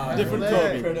 Wow. but different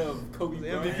There. Kobe. Kobe The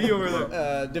MVP over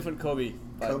there. Different Kobe.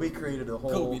 But Kobe created a whole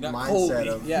Kobe, not mindset Kobe.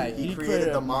 of yeah, he created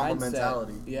a the Mamba mindset.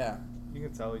 mentality. Yeah. You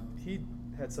can tell he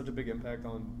had such a big impact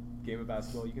on game of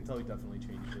basketball. You can tell he definitely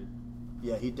changed it.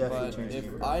 Yeah, he definitely But changed if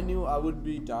the game. I knew I would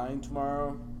be dying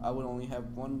tomorrow, I would only have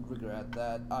one regret,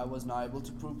 that I was not able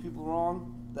to prove people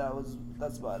wrong.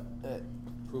 That's about it.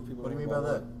 Prove people. What do you mean by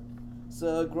that?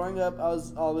 So growing up, I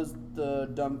was always the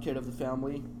dumb kid of the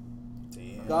family.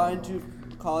 Damn. Got into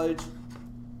college.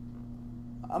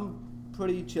 I'm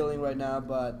pretty chilling right now,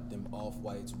 but Them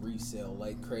off-whites resell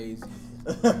like crazy.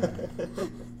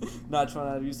 not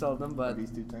trying to resell them. But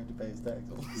These two turned to pay his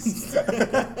taxes.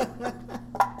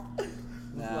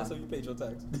 nah. Last time you paid your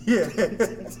tax. Yeah.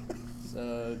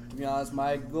 So to be honest,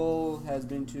 my goal has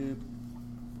been to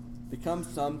become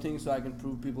something so I can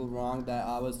prove people wrong that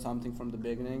I was something from the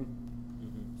beginning.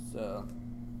 So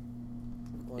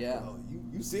yeah, Oh,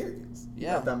 you serious?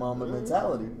 yeah. Got that Mamba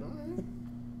mentality.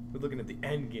 We're looking at the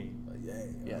end game. Yeah.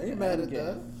 Yeah, I ain't mad at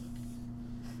yeah.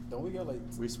 that. Don't we got like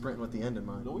We sprinting with the end in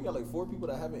mind. don't we got like 4 people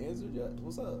that haven't answered yet?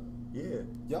 What's up? Yeah.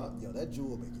 Yo, that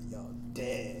jewel making y'all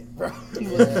dead, bro.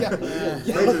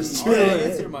 Just I chilling.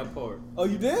 answered my part. Oh,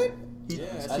 you did? He,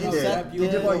 Yeah, he he did. did. He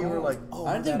did while you were like, Oh,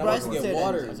 I don't think man, I was Bryson gonna said get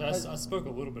water. anything. So I spoke a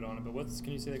little bit on it, but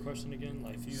can you say the question again?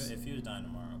 Like, If you was dying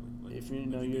tomorrow, If you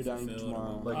know would you're be dying fulfilled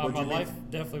tomorrow. Like, my what'd you make? life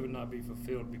definitely would not be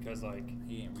fulfilled because like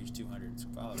He ain't reached 200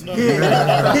 followers. No. he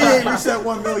ain't reached that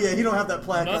 1 million. He don't have that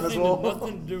plaque on his nothing, wall.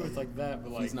 nothing to do with like that,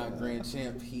 but like He's not grand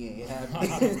champ. He ain't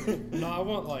happy. No, I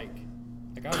want like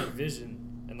I have a vision,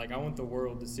 and like I want the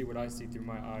world to see what I see through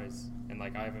my eyes, and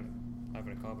like I haven't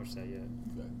accomplished that yet.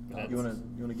 But You that's,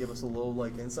 wanna give us a little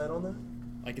like insight on that?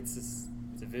 like it's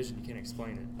a vision, you can't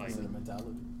explain it. Like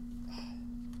mentality.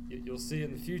 you'll see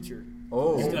it in the future.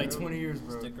 Oh. It's like 20 years,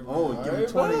 bro. Stick around. Oh, give him Alright,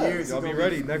 20 bro. years. Y'all he's be gonna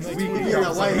ready next Like week. 20 Be in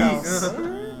that White House.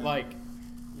 Like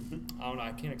I don't know,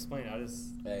 I can't explain it.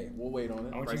 Hey, we'll wait on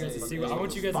it. I want you guys to Bryson, see. I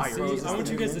want you guys Fire. to see. Is I want this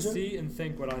you the guys new to ninja? see and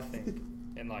think what I think,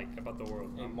 and like about the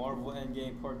world. A Marvel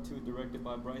Endgame Part 2 directed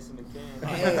by Bryson McCann.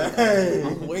 Hey.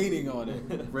 I'm waiting on it.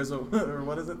 Rizzo, or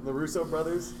what is it? The Russo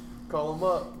brothers? Call them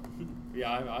up.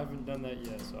 Yeah, I haven't done that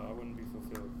yet, so I wouldn't be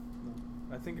fulfilled.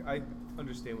 I think I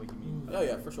understand what you mean. Oh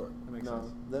yeah, for sure. That makes No,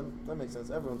 sense. that makes sense.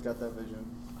 Everyone's got that vision.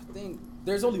 I think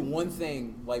there's only one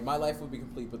thing. Like my life would be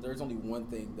complete, but there's only one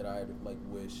thing that I like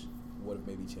wish would have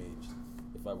maybe changed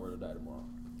if I were to die tomorrow.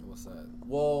 What's that?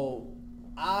 Well,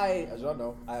 as y'all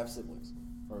know, I have siblings,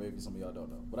 or maybe some of y'all don't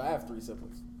know, but I have 3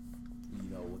 siblings. You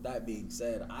know, with that being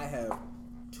said, I have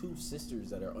 2 sisters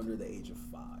that are under the age of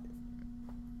 5,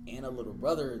 and a little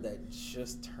brother that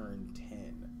just turned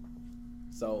 10.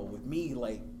 So with me,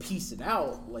 like piecing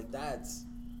out, like that's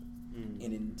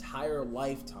an entire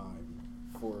lifetime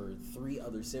for 3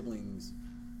 other siblings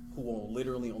who will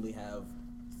literally only have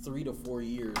 3 to 4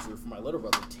 years, or for my little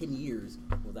brother, 10 years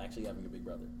with actually having a big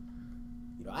brother.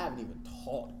 You know, I haven't even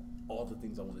taught all the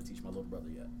things I want to teach my little brother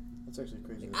yet. That's actually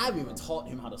crazy. Like, I haven't even taught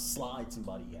him how to slide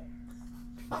somebody yet.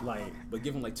 Like, but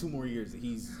give him like 2 more years,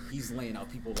 he's laying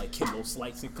out people like Kimbo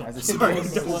slice and cuts. Sorry,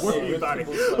 don't worry about it.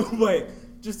 But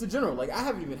just in general, like I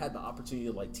haven't even had the opportunity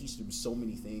to like teach them so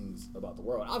many things about the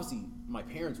world. Obviously, my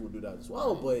parents will do that as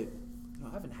well, but you know,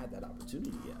 I haven't had that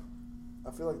opportunity yet. I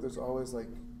feel like there's always like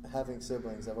having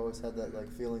siblings. I've always had that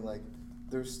like feeling like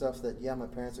there's stuff that my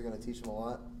parents are gonna teach them a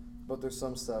lot, but there's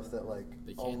some stuff that like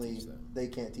They can't only teach them. they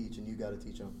can't teach, and you got to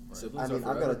teach them. Siblings I mean,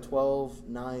 are I've got a forever. 12,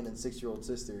 9, and 6-year-old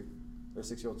sister, or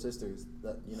 6-year-old sisters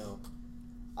that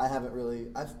I haven't really.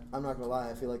 I'm not gonna lie.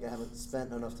 I feel like I haven't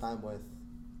spent enough time with,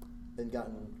 and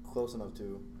gotten close enough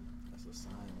to. That's a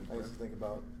sign. I used to think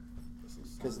about. That's a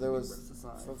sign. Because there was,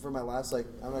 for my last, like,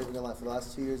 I'm not even gonna lie, for the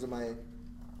last 2 years of my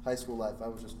high school life, I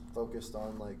was just focused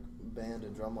on, like, band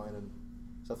and drumline and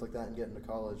stuff like that, and getting to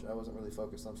college. I wasn't really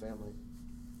focused on family,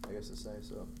 I guess to say,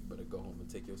 so. You better go home and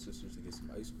take your sisters to get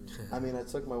some ice cream. I mean, I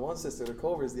took my one sister to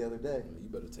Culver's the other day. You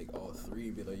better take all 3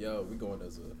 and be like, yo, we going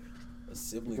as a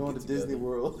sibling. Going to get-together. Disney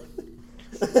World.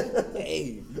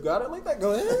 Hey, you got it like that?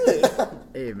 Go ahead.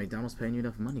 Hey, if McDonald's paying you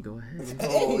enough money, go ahead.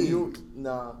 Oh, Hey.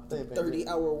 nah, they ain't paying me.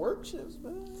 30-hour work shifts,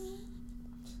 man.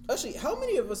 Actually, how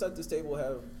many of us at this table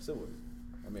have siblings?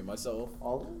 I mean, myself.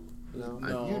 All of them? No.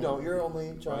 No. You don't. You're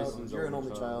only child. Bryson's You're an only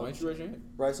only child. Why child. don't you raise your hand?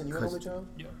 Bryson, you an Cause- only child?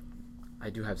 Yeah. I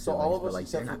do have So siblings, all of but us like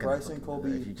except they're for not gonna Bryson, fucking Colby,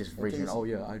 do that. If you just and raise your Casey. oh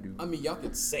yeah, I do. I mean, y'all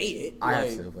could say it. I have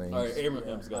like, siblings. All right,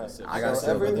 Abraham's got Yeah, a sibling. I got a So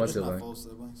sibling, every- one There's not sibling. full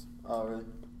siblings. Oh, really?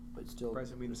 But still.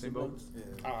 Bryson, we in the same boat?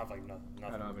 I don't have like nothing. I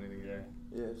don't have anything Yeah. either.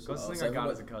 Yeah. So, Closest thing I seven, got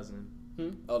but- is a cousin. Oh,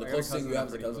 the I got a closest thing you I'm have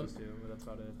is a pretty cousin? close to, but that's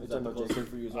about it. You're Is that talking the about closest Jacob?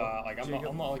 thing for you as well? Like I'm not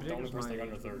like the only person like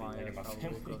under 30 like in my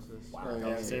family. Closest. Wow. Yeah,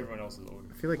 I say everyone else is older.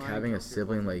 I feel like Mine having a closest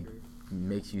sibling one like sister.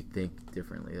 makes you think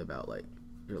differently about like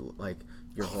your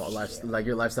whole life, like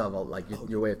your lifestyle, about like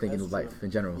your way of thinking That's of life true.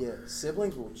 in general. Yeah,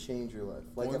 siblings will change your life.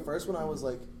 Like One- at first, when I was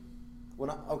like,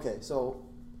 so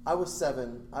I was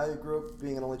 7. I grew up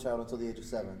being an only child until the age of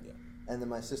 7, Yeah. and then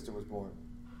my sister was born.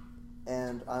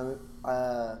 And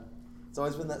it's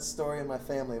always been that story in my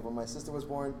family. When my sister was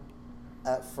born,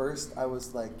 at first I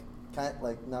was like, not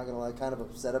gonna lie, kind of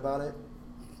upset about it.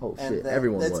 Oh And shit, then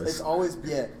everyone it's, was. It's always I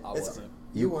it's, wasn't.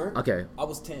 You weren't. Okay. I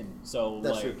was 10, so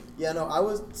That's like. true. Yeah, no, I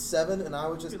was 7, and I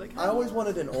was just. You're like, I always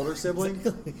wanted an older sibling.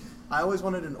 I always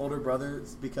wanted an older brother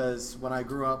because when I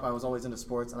grew up, I was always into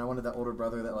sports, and I wanted that older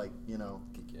brother that, like, Kick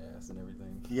your ass and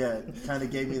everything. yeah, kind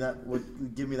of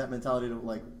would give me that mentality to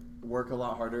like work a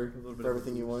lot harder little bit for of a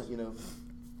everything you want.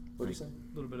 What'd you say?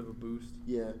 A little bit of a boost.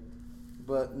 Yeah,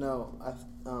 but no,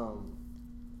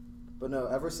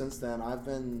 ever since then, I've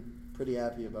been pretty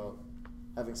happy about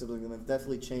having siblings, and they've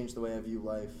definitely changed the way I view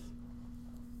life.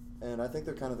 And I think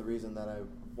they're kind of the reason that I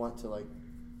want to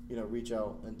reach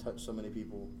out and touch so many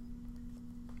people.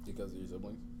 Because of your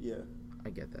siblings? Yeah. I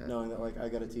get that. Knowing that like I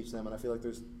got to teach them, and I feel like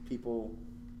there's people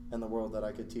in the world that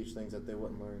I could teach things that they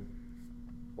wouldn't learn,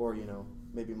 or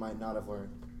maybe might not have learned,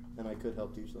 and I could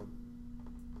help teach them.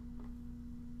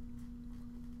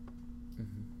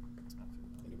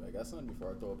 Anybody got something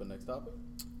before I throw up a next topic?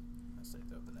 I say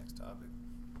throw up the next topic.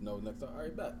 No, next topic. All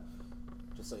right, bet.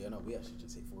 Just so you know, we actually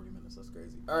just hit 40 minutes. That's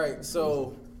crazy. All right,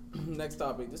 so next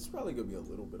topic. This is probably gonna be a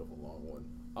little bit of a long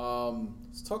one.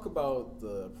 Let's talk about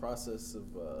the process of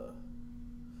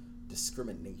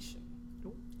discrimination.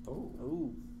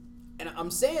 Oh. And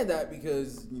I'm saying that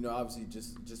because, obviously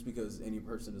just because any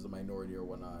person is a minority or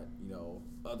whatnot,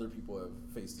 other people have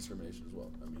faced discrimination as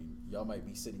well. I mean, y'all might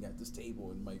be sitting at this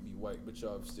table and might be white, but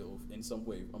y'all have still, in some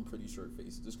way, I'm pretty sure,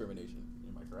 faced discrimination.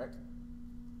 Am I correct?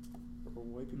 What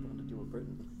white people want to do with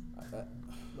Britain?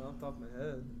 Not off the top of my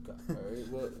head. All right,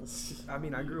 well, I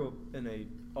mean, I grew up in a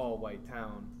all-white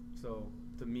town, so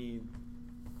to me,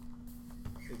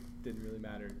 it didn't really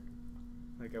matter.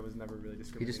 Like, I was never really You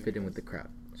discriminated. just fit in with the crowd.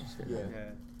 Just fit in. Yeah. Yeah.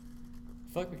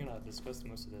 I feel like we kind of discussed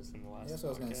most of this in the last That's what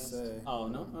I was gonna podcast. say. oh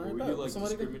no, all right, Were bet. you like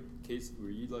Somebody were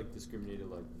you like discriminated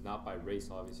like not by race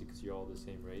obviously because you're all the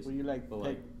same race? Were you like but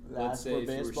like picked let's last say for if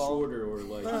you were baseball? shorter or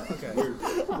like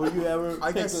Okay. Were you ever I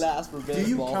picked guess- last for Do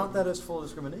baseball? you count that as full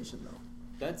discrimination though?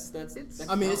 that's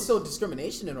I mean, it's still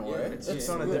discrimination in a way. It's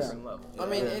on a Yeah. different level. I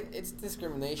mean, Yeah. it's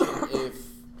discrimination if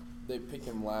they pick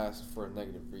him last for a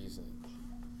negative reason.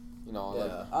 Yeah.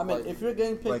 Like, I mean, like, if you're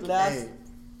getting picked Like, last, hey.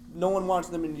 no one wants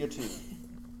them in your team.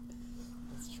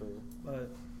 That's true.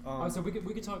 But So we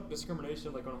could talk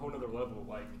discrimination like on a whole other level,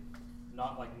 like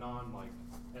not like non like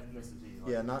ethnicity.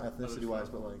 Like, Yeah, not other ethnicity wise,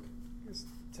 stuff. but like. Yes,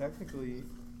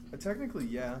 technically,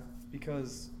 yeah.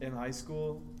 Because in high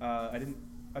school,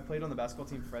 I played on the basketball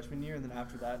team freshman year, and then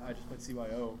after that, I just played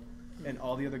CYO, and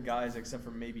all the other guys except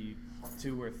for maybe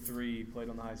 2 or 3 played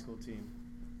on the high school team.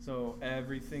 So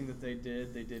everything that they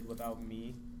did without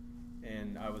me,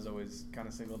 and I was always kind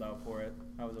of singled out for it.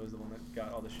 I was always the one that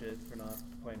got all the shit for not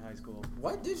playing high school.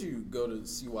 Why did you go to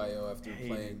CYO after Hated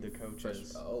playing the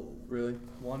coaches. Oh, Really?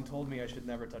 One told me I should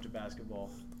never touch a basketball.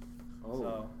 Oh.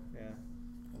 So yeah,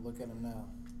 And look at him now.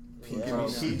 Bro,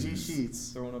 PG Sheets.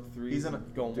 throwing up threes. He's in a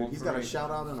and going dude. one He's for got a 8.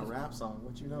 shout out in a rap song.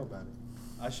 What you know about it?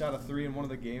 I shot a 3 in one of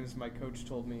the games. My coach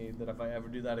told me that if I ever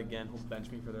do that again, he'll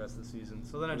bench me for the rest of the season.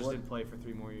 So then I just What? didn't play for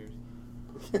 3 more years.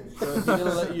 So he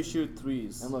didn't let you shoot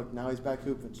threes. And look, now he's back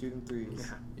hooping, shooting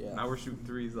threes. yeah. Now we're shooting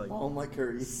threes like Balling like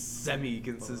Curry.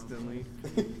 semi-consistently.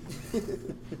 Are we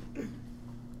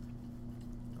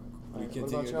What about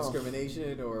continuing y'all?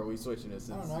 discrimination, or are we switching this?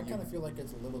 I don't know. I kind of feel like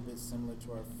it's a little bit similar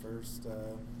to our first.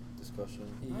 discussion.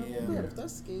 Yeah. Man, if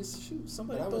that's the case, shoot,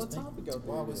 somebody But I throw a was think- topic out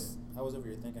there. Well, I was over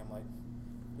here thinking, I'm like,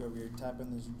 you're over here tapping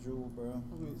this jewel, bro.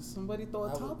 I mean, somebody throw a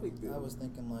I topic. I was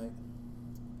thinking like,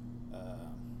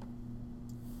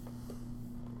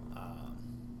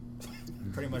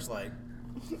 pretty much like.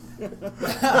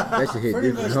 That shit hit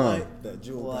Pretty different, much huh? like that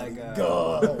jewel, like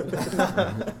God,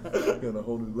 You're on a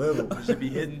whole new level. It should be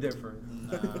hidden different.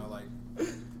 no, like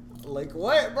like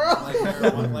what, bro?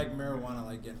 like marijuana,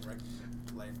 like getting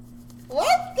like what?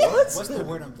 what's the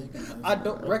word I'm thinking of? I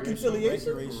don't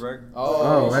reconciliation.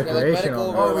 Oh, like recreational. medical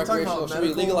Oh, or we're talking recreational. about Should we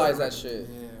medical legalize or- that shit?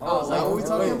 Yeah. Oh, is that what we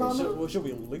talking wait, about now? should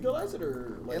we legalize it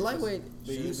or like Yeah, lightweight.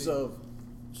 the Should it use be- of?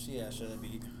 Yeah, should it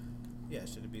be? Yeah,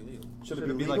 should it be legal? Should it Should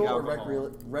be it be like legal or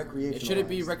alcohol? recreational? Should it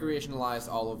be recreationalized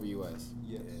all over U.S.?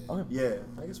 Yeah. Okay. Yeah,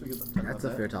 I guess we could talk about That's a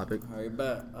that. fair topic. All right,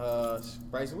 bet.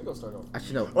 Bryson, we gonna start off.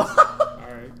 Actually, no. All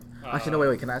right. Actually, no.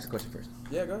 Wait. Can I ask a question first?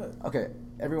 Yeah, go ahead. Okay,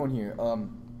 everyone here,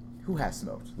 who has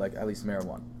smoked? Like at least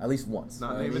marijuana, at least once.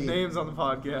 Not I naming mean- names on the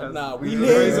podcast. Nah, we We're name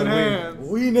raising it. hands.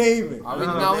 We name it. Are we,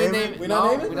 No, no, we name name it. We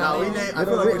not name it? No, we name name. it. I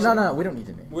feel like we should. No, we don't need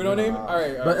to name. We don't name it. All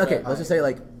right. But okay, bet. let's just say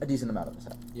like a decent amount of us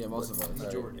have. Yeah, most of us.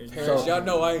 Majority. Parents, So- y'all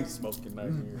know I ain't smoking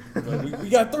out here. But we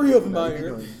got 3 of them out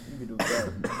here. You can do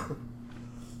that.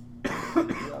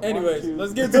 Anyways,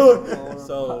 let's get to it.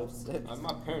 So,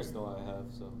 My parents know I have,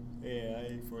 so Yeah,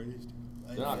 I ain't raised.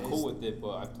 they're not cool with it.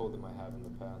 But I've told them I have in the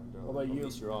past. They're What like, about at you?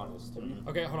 least you're honest.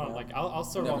 Okay, hold on. Like I'll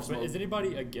start Never off. But smoked. is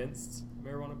anybody against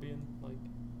marijuana being like?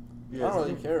 I don't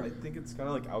really care. I think it's kind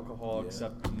of like alcohol, Yeah.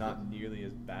 except not nearly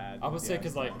as bad. I would with say the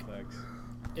 'cause, like, after effects.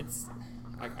 It's.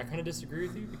 I kind of disagree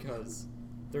with you because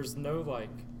there's no like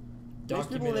Makes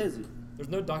people documented. lazy. There's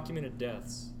no documented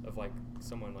deaths of like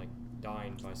someone like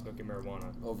dying by smoking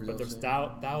marijuana. But there's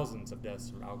Overdosing. thousands of deaths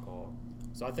from alcohol.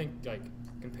 So I think like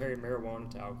comparing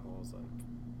marijuana to alcohol is like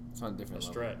It's on a different a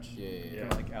level. stretch. Yeah.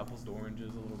 Kinda like apples to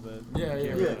oranges a little bit. Yeah, You yeah,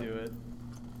 can't yeah. really do it.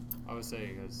 I would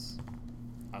say because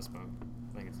I smoke.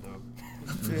 I think it's dope.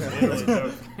 Yeah. It's really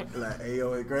dope. Like,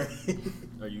 ayo, it great.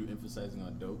 are you emphasizing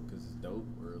on dope because it's dope,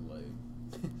 or like?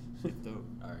 Shit's dope.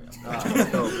 All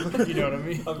right. You know what I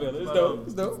mean? I feel it. It's dope.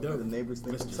 It's dope. The neighbors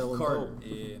think I'm Mr. selling Carter. dope.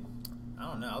 Yeah, I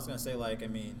don't know. I was gonna say like, I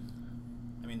mean,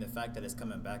 the fact that it's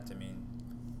coming back to me,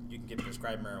 you can get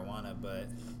prescribed marijuana, but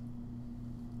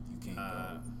You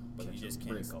can't but catch you just a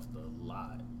can't. break off the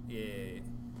lot. Yeah,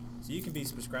 so you can be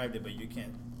prescribed it, but you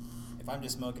can't. If I'm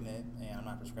just smoking it and I'm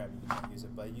not prescribed, you can't use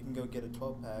it. But you can go get a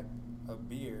 12-pack of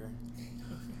beer,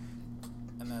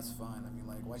 and that's fine. I mean,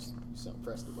 like, why can't You sound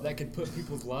pressed about That could put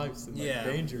people's lives in Yeah.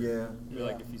 danger. Yeah. You're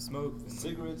like, if you smoke, then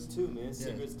Cigarettes too, man. Yeah.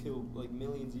 Cigarettes kill like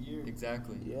millions a year.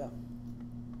 Exactly. Yeah.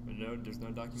 But no, there's no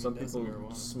documentation. Some people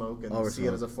marijuana. smoke and Over see it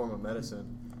smoke. as a form of medicine.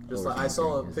 Just Over like I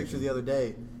saw a smoking, picture the other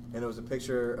day, and it was a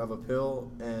picture of a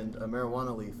pill and a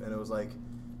marijuana leaf, and it was like,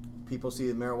 people see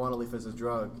the marijuana leaf as a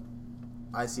drug,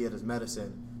 I see it as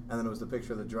medicine, and then it was the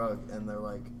picture of the drug, and they're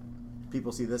like,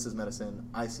 people see this as medicine,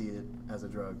 I see it as a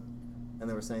drug, and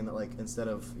they were saying that like instead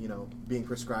of being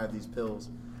prescribed these pills,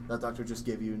 that doctor just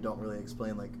give you and don't really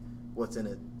explain like what's in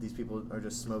it. These people are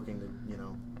just smoking to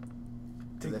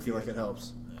because they feel like it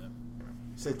helps. Yeah. You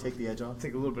said take the edge off.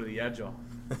 Take a little bit of the edge off.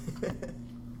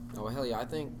 Oh hell yeah! I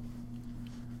think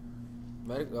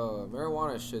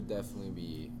marijuana should definitely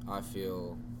be. I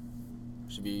feel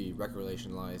should be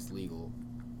recreationalized, legal,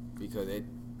 because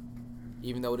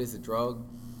even though it is a drug,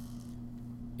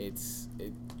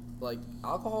 like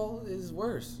alcohol is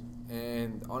worse.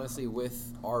 And honestly,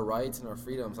 with our rights and our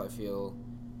freedoms, I feel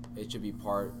it should be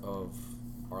part of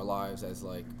our lives as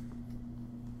like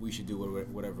we should do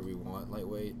whatever we want.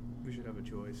 Lightweight. We should have a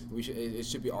choice. It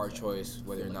should be our choice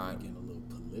whether or not. Getting a little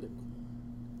political.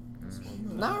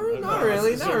 Not really.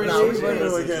 But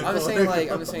I'm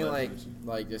just saying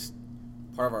like just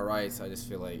part of our rights. I just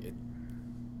feel like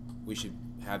we should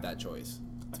have that choice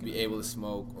to be able to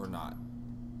smoke or not.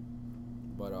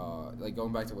 But like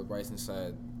going back to what Bryson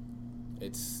said,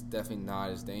 it's definitely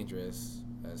not as dangerous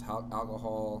as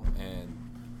alcohol and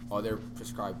other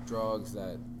prescribed drugs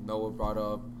that Noah brought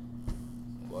up.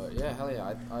 But yeah, hell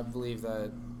yeah, I believe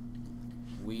that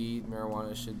weed,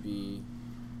 marijuana should be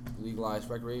legalized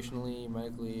recreationally,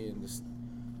 medically, and just.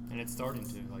 And it's starting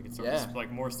to. Like, it's starting Yeah. like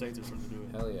more states are starting to do it.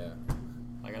 Hell yeah.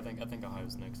 Like, I think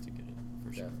Ohio's next to get it,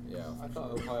 for sure. Yeah. I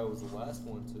thought Ohio was the last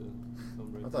one to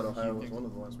come right. I thought Ohio was think one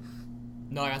of the last ones.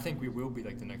 No, I think we will be,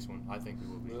 like, the next one. I think we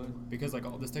will be. Really? Because, like,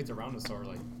 all the states around us are,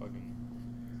 like, fucking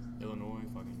Illinois,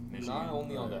 fucking Michigan. Not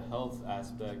only on the health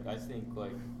aspect, I think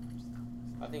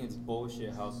it's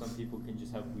bullshit how some people can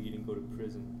just have weed and go to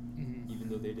prison, Mhm. even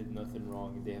though they did nothing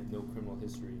wrong and they have no criminal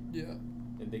history, Yeah.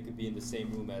 and they could be in the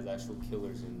same room as actual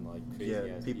killers and like crazy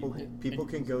Yeah, ass people people. people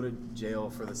can go to jail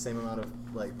for the same amount of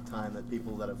like time that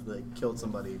people that have like killed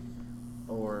somebody,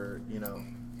 or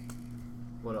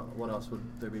what else would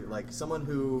there be? Like someone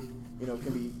who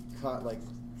can be caught like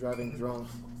driving drunk.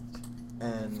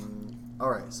 And all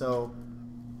right, so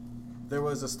there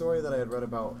was a story that I had read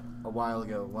about a while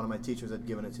ago. One of my teachers had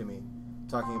given it to me,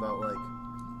 talking about like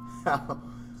how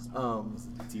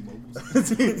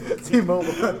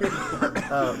T-Mobile.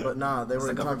 But nah, they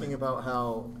were talking about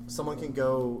how someone can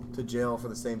go to jail for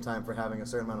the same time for having a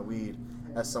certain amount of weed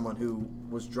as someone who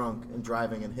was drunk and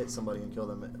driving and hit somebody and killed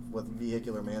them with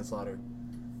vehicular manslaughter,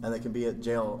 and they can be at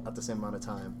jail at the same amount of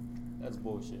time. That's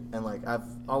bullshit. And like I've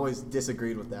always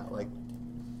disagreed with that. Like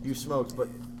you smoked, but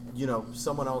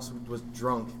someone else was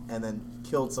drunk and then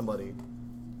killed somebody,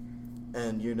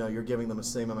 and you're giving them the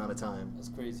same amount of time. That's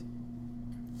crazy.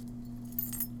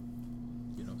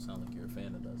 You don't sound like you're a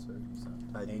fan of that, sir. You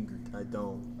sound angry. I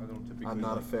don't. I don't typically. I'm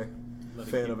not a fan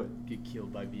of it. Get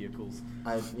killed by vehicles.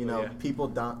 People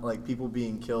don't like people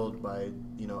being killed by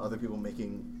other people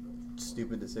making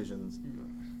stupid decisions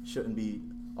shouldn't be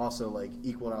also like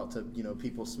equaled out to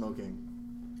people smoking.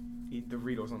 Eat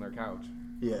Doritos on their couch.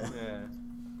 Yeah. Yeah.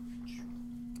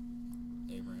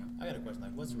 Abraham, I got a question.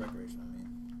 Like, what's recreational mean?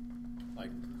 Like,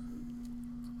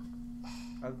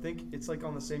 I think it's like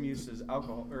on the same use as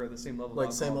alcohol, or the same level. Like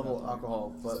of same alcohol. level of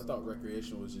alcohol, I but thought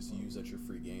recreation was just used at your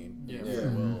free game. Yeah. yeah.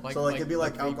 Like- So like it'd be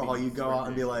like vaping alcohol. You is go out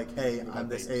and be like, recreational. hey, Like I'm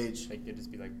this vapes. age. Like, it'd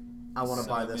just be like, I want to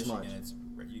buy so this Michigan,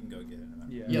 much. you can go get it.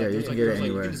 Yeah. Yeah, you there's can like, get it there's like,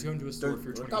 anywhere. you can just go into a store if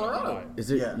you're 21 Colorado. and buy it.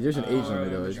 Is it? Yeah. There's an age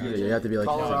limit though. You have to be like.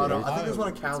 Colorado. Yeah. I think there's one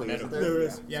in Cali. Isn't there? There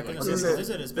is. Yeah, So, like,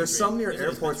 because There's some near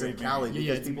airports in Cali Yeah,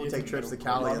 because it's- people it's take in trips to the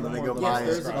Cali middle. and then they go Yes, buy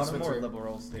there's it. a lot Gotcha. more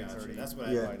liberal states already. That's what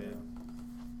I Yeah. thought. Yeah.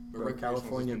 Bro, Recreational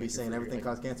California is be just saying free, everything like-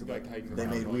 costs cancer, but like how you can they buy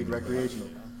made alcohol. weed recreational.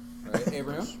 All right,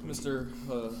 Abraham, Mr.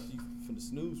 You from the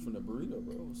snooze from the burrito,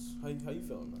 bro. How you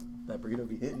feeling, man? That burrito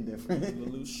be hitting The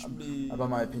different. loose schmee. About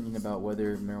my opinion about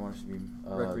whether marijuana should be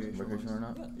Recreational. recreational or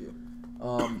not.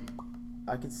 Yeah.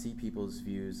 I could see people's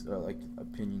views, like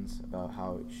opinions about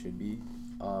how it should be.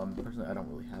 Personally, I don't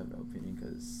really have an opinion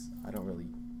because I don't really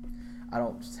I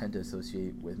don't tend to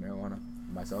associate with marijuana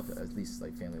myself, at least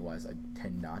like family wise. I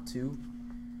tend not to.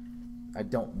 I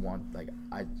don't want my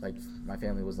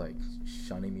family was like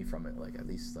shunning me from it like at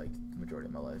least like the majority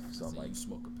of my life. So I'm like, you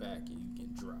smoke a pack and you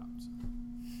get dropped.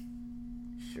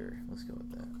 Sure, let's go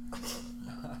with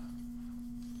that.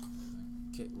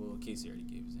 Well, Casey already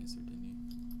gave his answer, didn't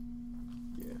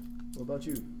he? Yeah. What about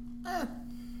you? I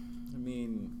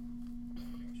mean,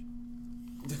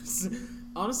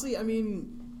 honestly, I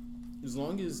mean, as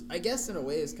long as, I guess in a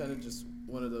way it's kind of just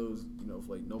one of those, you know, if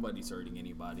like nobody's hurting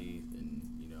anybody, then,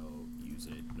 you know, use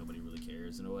it. Nobody really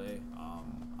cares in a way.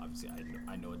 Obviously,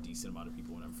 I know a decent amount of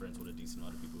people, and I'm friends with a decent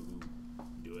amount of people who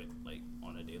do it like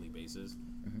on a daily basis.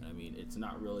 Mm-hmm. I mean, it's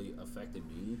not really affected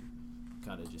me.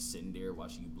 Kind of just sitting there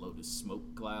watching you blow the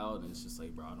smoke cloud, and it's just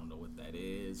like, bro, I don't know what that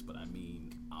is, but I mean,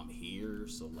 I'm here,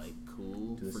 so like,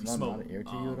 cool. Do the Free smell smoke. not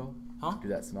irritate you at all? Huh? Do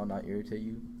that smell not irritate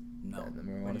you? No. The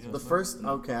marijuana smell? The first,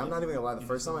 okay, I'm not even gonna lie. The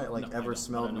first time I like No, I ever know,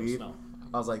 smelled but I know weed, smell.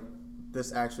 I was like,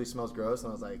 this actually smells gross, and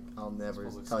I was like, I'll never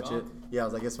Smells like touch skunk? it. Yeah, I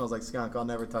was like, it smells like skunk. I'll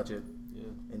never touch it. Yeah.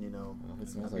 And you know, It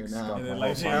smells I'm like here now. skunk. And then my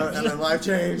life whole changed. time. And then life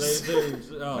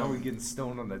changed. Now we getting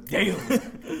stoned on the daily.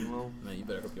 Well, Man, you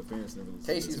better hope your parents never listen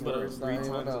to Casey's this. words, not 3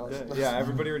 anyone times a else. day. Yeah,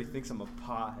 everybody already thinks I'm a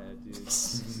pothead,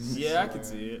 dude. Yeah, I can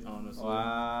see it, honestly.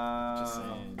 Wow. Just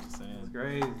saying. That's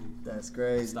crazy. That's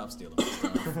crazy. Stop stealing my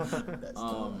stuff. That's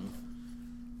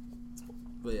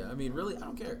But yeah, I mean, really, I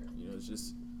don't care. You know, it's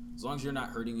just as long as you're not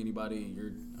hurting anybody.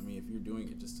 I mean, if you're doing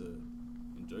it just to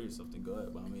enjoy yourself, then go ahead.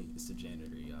 But I mean, it's the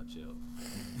janitor. Y'all chill.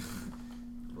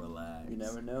 Relax. You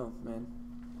never know, man.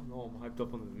 I know I'm hyped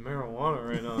up on the marijuana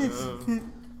right now.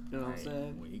 You know what I'm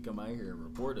saying? When he come out here and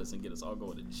report us and get us all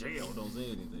going to jail, don't say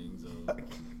anything. So,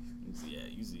 yeah,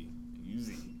 easy.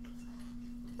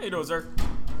 How you doing, sir?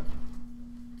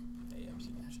 Hey, I'm just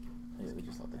Hey, we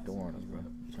just locked the door on us, bro.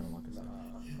 You trying to lock us out?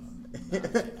 I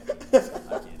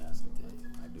can't ask him that.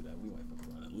 I do that. We might fuck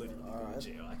around and literally go to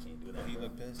jail. I can't do that. He bro.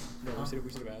 looked pissed. No, we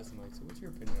should have asked him like, so what's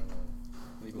your opinion on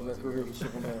legalizing We're gonna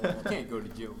ship 'em out. You can't go to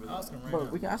jail for that. Ask him right Bro,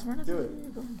 now. we can ask him right now. Do it.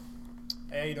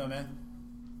 Hey, how you doing, man?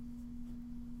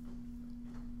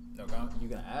 No comment. You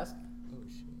gonna ask? Oh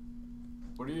shit.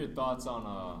 What are your thoughts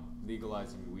on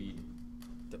legalizing weed?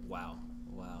 Wow.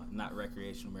 Not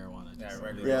recreational marijuana. Yeah, just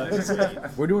recreational. legalized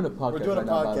weed. We're doing a podcast We're doing a right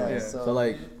now, by the way. podcast, So, so-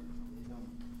 like,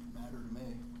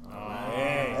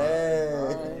 Hey.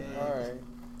 Hey. All right.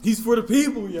 He's for the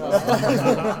people, y'all.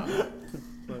 I'm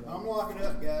locking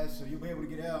up, guys, so you'll be able to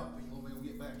get out, but you won't be able to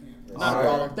get back in. Not a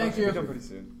problem. Thank We'll be you. done pretty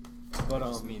soon. But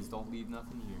just means don't leave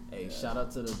nothing here. Hey, shout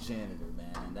out to the janitor,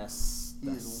 man. That's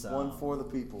He's one for the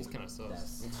people. He's kind of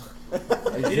sus.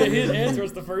 that's He didn't answer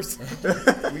us the first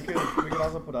time. we could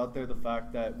also put out there the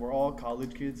fact that we're all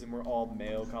college kids and we're all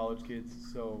male college kids,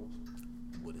 so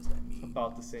what does that mean?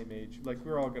 about the same age. Like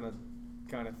we're all gonna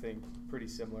kind of think pretty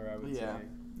similar, I would Yeah.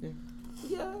 say.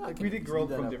 Yeah, I Like can we did grow up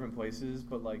see that from up. different places,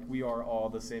 but like we are all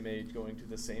the same age, going to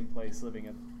the same place, living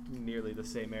in nearly the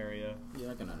same area.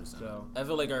 Yeah, I can understand. So- that. I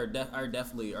feel like our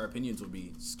opinions would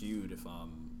be skewed if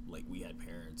like we had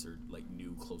parents or like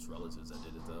knew close relatives that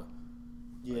did it though.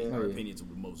 Yeah. Like, our opinions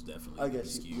would most definitely I be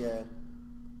guess. skewed. Yeah.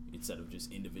 Instead of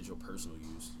just individual personal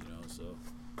use, you know. So,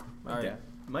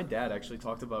 My dad actually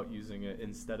talked about using it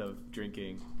instead of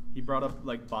drinking. He brought up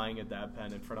like buying a dab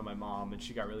pen in front of my mom, and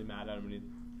she got really mad at him. And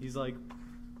he's like,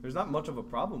 "There's not much of a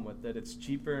problem with it. It's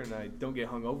cheaper, and I don't get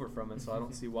hungover from it, so I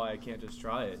don't see why I can't just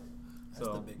try it." That's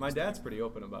the So biggest my dad's pretty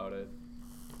open about it.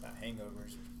 That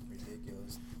hangover's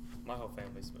ridiculous. My whole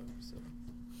family smokes, so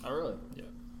Oh, really? yeah.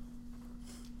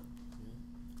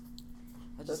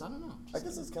 I don't know. I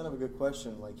guess it's kind of a good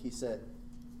question. Like he said,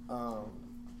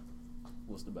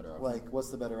 What's the better option? like, what's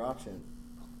the better option?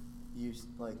 You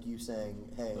saying,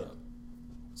 hey,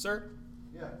 Sir,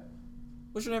 Yeah,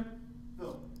 what's your name?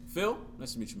 Phil. Phil?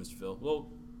 Nice to meet you, Mr. Phil. Well,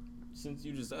 since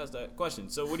you just asked that question,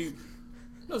 so what do you?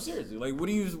 No, seriously. Like, what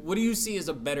do you see as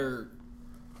a better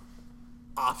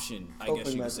option? I guess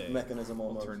coping you could say. mechanism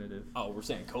almost. Alternative. Oh, we're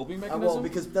saying coping mechanism. Well,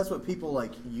 because that's what people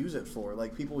like use it for.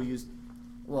 Like people use,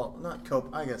 well, not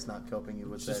cope. I guess not coping. You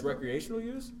would it's say just but- recreational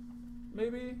use,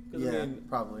 maybe. 'Cause, Yeah, I mean,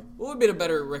 probably. what would be the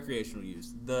better recreational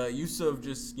use? The use of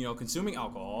just consuming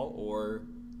alcohol, or,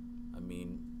 I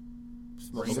mean,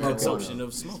 Smoking the alcohol. consumption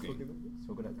of smoking.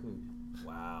 smoking that cool.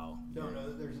 Wow. No,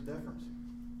 there's a difference.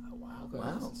 Oh, wow.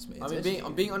 Wow. This man's I mean,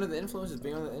 educated. being under the influence is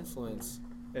being under the influence.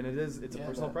 And it's a Yeah,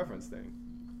 personal that- preference thing.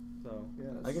 So yeah,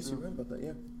 that's I guess true. you're right about that.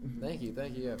 Yeah. Thank you.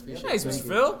 Yeah, appreciate Thanks, it. Mr.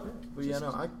 Phil. But yeah,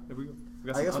 no, There we go. We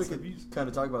got I some guess we hot could reviews. kind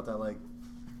of talk about that. Like,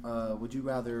 would you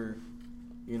rather,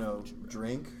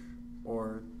 drink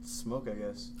or smoke? I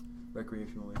guess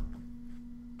recreationally.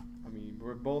 I mean,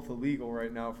 we're both illegal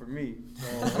right now for me.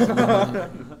 So.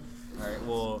 All right.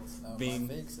 Well, being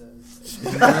I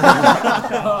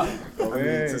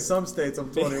mean, to some states,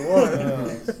 I'm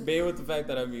 21. being with the fact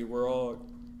that we're all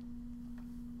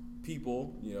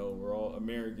people, we're all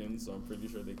Americans, so I'm pretty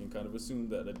sure they can kind of assume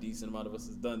that a decent amount of us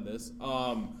has done this.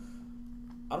 I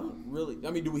don't really.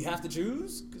 Do we have to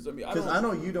choose? Because I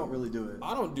know you don't really do it.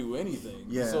 I don't do anything.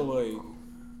 Yeah. So like,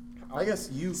 I guess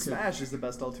you Smash is the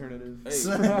best alternative.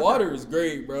 hey, water is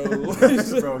great, bro.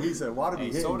 Bro, he said water be Hey,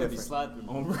 hitting soda be different. slapping.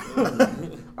 All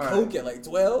right. Coke at like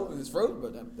 12 and it's frozen,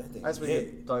 but that thing. That's what we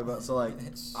could talk about. So like,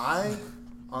 I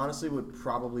honestly would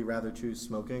probably rather choose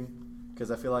smoking because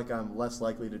I feel like I'm less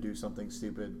likely to do something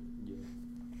stupid. Yeah.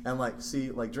 And like,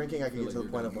 drinking, I can get to the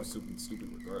point of like, stupid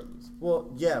regardless.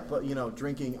 well, yeah, but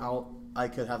drinking I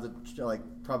could have the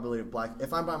probability of black.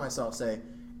 If I'm by myself, say,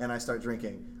 and I start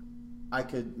drinking, I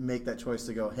could make that choice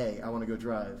to go, hey, I want to go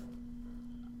drive.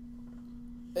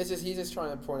 It's just he's just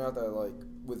trying to point out that like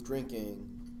with drinking,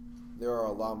 there are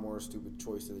a lot more stupid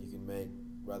choices that you can make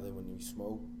rather than when you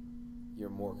smoke. You're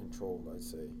more controlled, I'd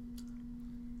say.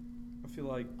 I feel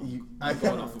like I'm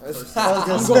going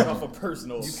off a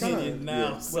personal opinion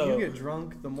now. when you get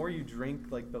drunk, the more you drink,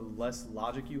 like the less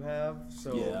logic you have.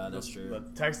 So Yeah, that's true. The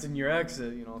texting your ex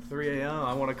at 3 a.m.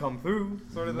 I want to come through,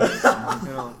 sort of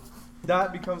thing.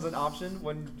 That becomes an option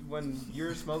when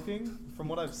you're smoking. From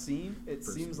what I've seen, it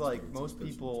seems like most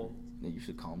people. Yeah, you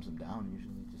should calm them down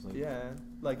usually. Just like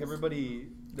Like everybody,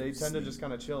 they tend to just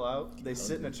kind of chill out. They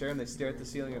sit in a chair and they stare at the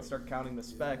ceiling and start counting the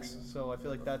specs. So I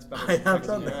feel like that's better than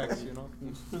texting your ex,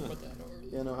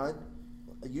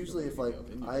 I usually if like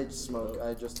I smoke,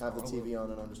 I just have the TV on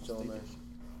and I'm just chilling there.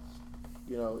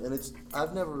 And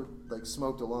I've never like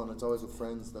smoked alone. It's always with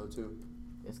friends though too.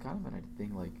 it's kind of a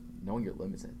thing, like knowing your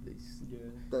limits at least. Yeah.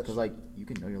 Because like you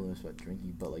can know your limits about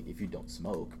drinking, but like if you don't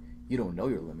smoke, you don't know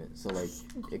your limit. So like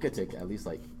it could take at least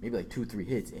like maybe like 2-3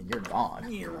 hits and you're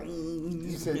gone. You'd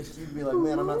be like,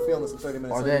 man, I'm not feeling this in 30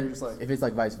 minutes. Or So then you're just like, if it's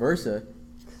like vice versa,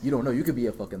 you don't know. You could be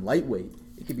a fucking lightweight.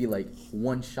 It could be like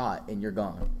one shot and you're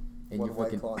gone. And one you're white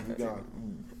fucking claw, you gone.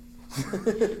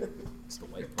 It's the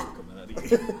white part coming out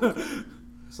of you.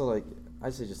 So like I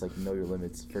say just like know your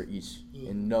limits for each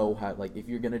and know how, like if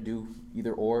you're gonna do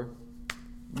either or,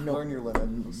 Learn your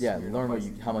limit. Yeah, learn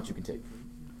how much you can take.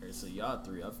 Alright, so y'all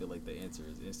three, I feel like the answer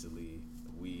is instantly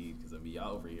weed, because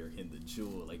y'all over here hitting the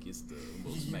jewel like it's the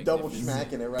most You double magnificent.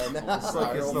 smacking it right now. It's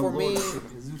like it's For me,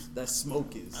 that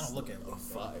smoke is. I don't look at it.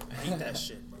 fire. I hate that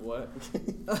shit, bro. What?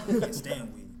 I can't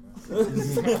stand weed, bro.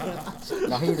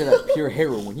 Now he into that pure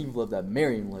heroin. He loved that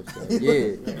Marion lifestyle. Yeah.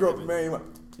 You grew up in Marion.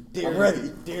 I'm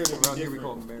ready. Dare to be Around here we different.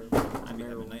 call them marriage. I be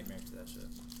having nightmares to that shit.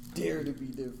 Dare to be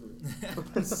different.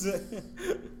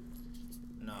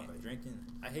 No, but drinking,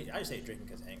 I just hate drinking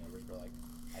because of hangovers, bro. Like,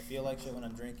 I feel like shit when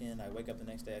I'm drinking. I wake up the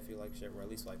next day, I feel like shit. Or at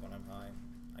least like when I'm high,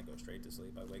 I go straight to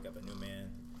sleep. I wake up a new man.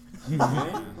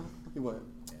 You what?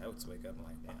 Yeah, I would just wake up and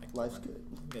like, damn, I can Life's run. good.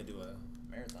 I'm gonna do a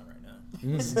marathon right now.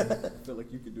 I feel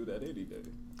like you could do that any day.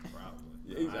 Probably.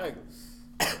 Yeah, exactly.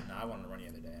 No, I wanted to run the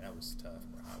other day, and that was tough,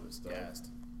 bro. I was gassed.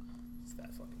 It's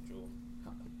that fucking jewel.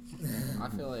 I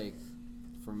feel like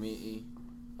for me,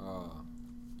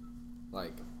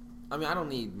 like, I mean, I don't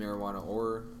need marijuana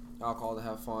or alcohol to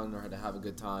have fun or to have a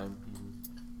good time.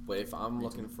 But if I'm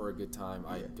looking for a good time,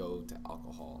 I go to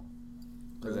alcohol.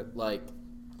 Because like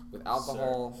with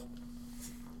alcohol,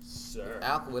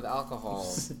 with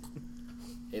alcohol,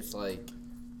 it's like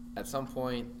at some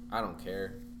point I don't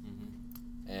care,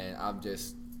 and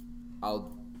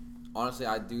I'll honestly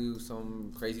I do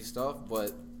some crazy stuff,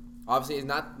 but obviously it's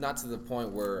not to the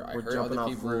point where I Or hurt jumping other off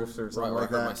people roofs or something or like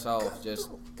hurt that. myself. Just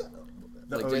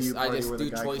The like OU just I party just where the do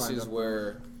guy climbed choices up the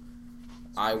where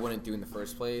I wouldn't do in the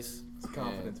first place. It's a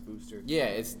confidence booster. Yeah,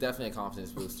 it's definitely a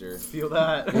confidence booster. Feel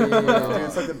that. Dude,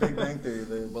 it's like the Big Bang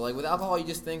Theory. But like with alcohol, you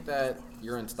just think that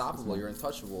you're unstoppable, you're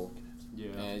untouchable, Yeah.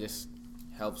 and it just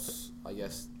helps. I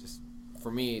guess just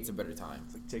for me, it's a better time.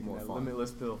 It's like taking More that fun.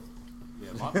 limitless pill.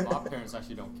 Yeah, my parents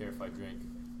actually don't care if I drink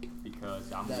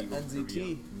because I'm legal in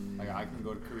Korea. Like I can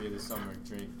go to Korea this summer and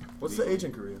drink. What's the age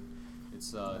in Korea?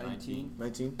 It's 19.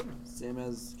 19? Same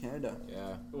as Canada.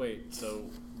 Yeah. Wait, so,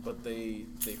 but they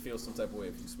feel some type of way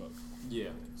if you smoke. Yeah.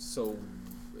 So,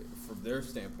 from their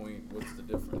standpoint, what's the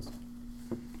difference?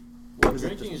 Well,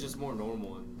 drinking is just more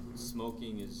normal, and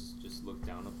smoking is just looked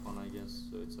down upon, I guess.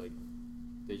 So it's like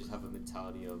they just have a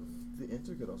mentality of The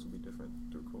answer could also be different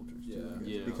through cultures too.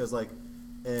 Yeah. Yeah. Because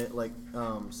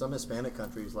some Hispanic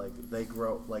countries, like they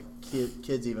grow like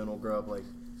kids even will grow up like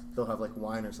they'll have like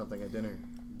wine or something at dinner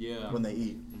when they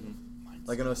eat.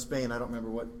 Like I know Spain, I don't remember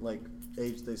what like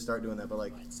age they start doing that, but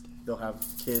like they'll have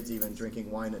kids even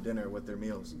drinking wine at dinner with their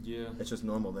meals. Yeah. It's just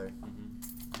normal there.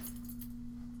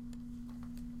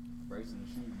 Right?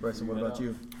 Bryson, what about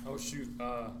you? Oh shoot, I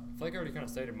feel like I already kind of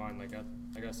stated mine. Like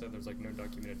I said, there's like no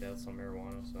documented deaths on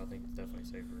marijuana, so I think it's definitely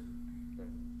safer than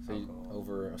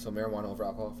alcohol. So marijuana over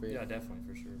alcohol for you? Yeah, definitely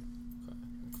for sure.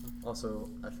 Also,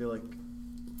 I feel like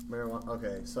marijuana.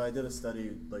 Okay, so I did a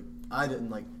study. Like, I didn't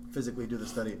like physically do the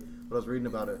study, but I was reading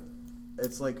about it.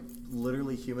 It's like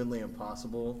literally humanly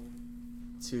impossible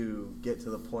to get to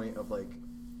the point of like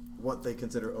what they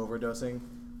consider overdosing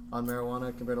on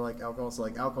marijuana compared to like alcohol. So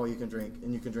like alcohol you can drink,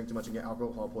 and you can drink too much and get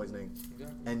alcohol poisoning,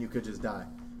 and you could just die.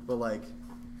 But like,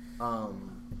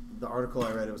 the article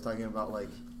I read, it was talking about like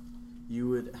you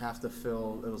would have to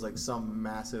fill. It was like some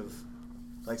massive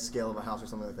like scale of a house or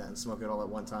something like that, and smoke it all at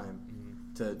one time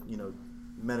to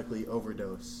medically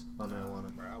overdose on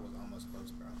marijuana. Bro, I was almost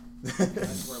close, bro. I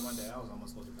swear one day I was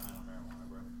almost close to dying on marijuana,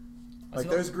 bro. Like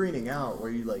there's greening out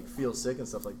where you like feel sick and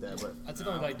stuff like that, but I'd say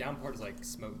the only like down part is like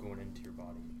smoke going into your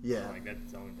body. Yeah. So, like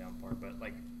that's the only down part, but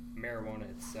like marijuana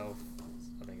itself,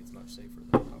 I think it's much safer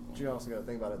than alcohol. you also got to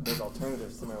think about it. There's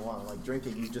alternatives to marijuana. Like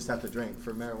drinking, you just have to drink.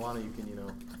 For marijuana, you can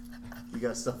you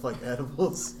got stuff like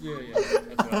edibles. Yeah.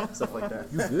 That's what Stuff like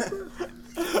that. You good?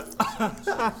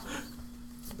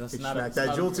 That's You not smacked a, that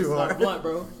it's jewel not, too it's hard. Not blunt,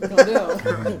 bro. Calm down.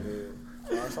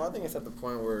 So I think it's at the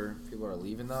point where people are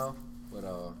leaving now. But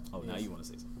Oh, now you want to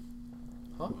say something?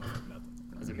 huh? Nothing.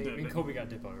 Because me and Kobe got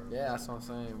dip on earlier. Yeah, that's what I'm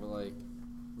saying. But like,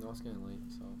 it's getting late,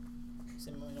 so.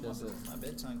 See, That's it. my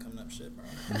bedtime coming up shit, bro.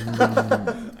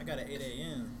 I got an 8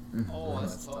 a.m. Oh,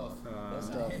 that's tough. That's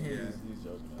Yeah. tough. He's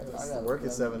joking. I got to work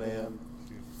at 7 a.m.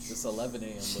 It's 11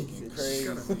 a.m. looking crazy.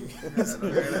 I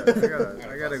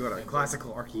gotta go to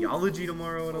classical archaeology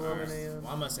tomorrow at 11 a.m.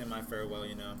 Well, I'm gonna say my farewell.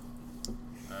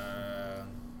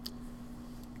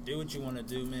 Do what you want to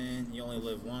do, man. You only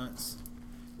live once.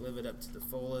 Live it up to the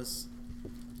fullest.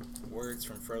 Words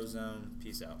from Frozone.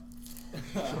 Peace out.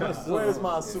 Where's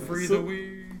my super Free the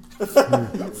weed.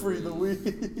 Free the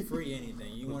weed. Free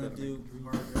anything you want to do.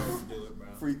 Hard drive, do it, bro.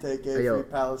 Free Take Hey, yo.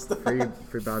 Free Palestine.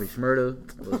 Free Bobby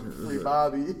Shmurda. Free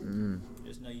Bobby.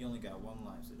 Just know you only got one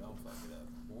life, so don't fuck it up.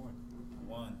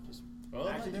 One. Just Well,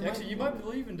 actually, you might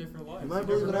believe in different lives. You might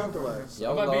believe in afterlife.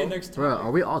 That might be a next Bro, topic.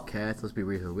 are we all cats? Let's be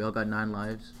real. We all got 9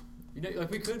 lives. You know,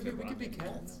 like we could be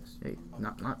cats. Hey,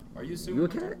 not. Are you You assuming? a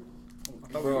cat?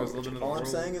 Bro, all I'm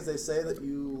saying is they say that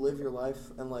you live your life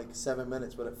in like 7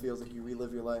 minutes, but it feels like you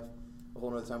relive your life a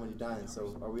whole nother time when you die. And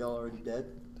so, are we all already dead?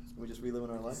 We just reliving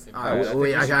our life? Alright,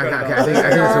 wait, I think that's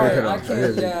I what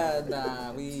can't. Yeah,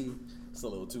 nah. It's a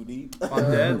little too deep. If I'm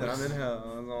dead, then I'm in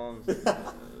hell.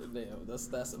 Damn,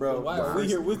 that's. Bro, Why the are we first-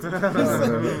 here with you?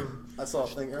 I saw a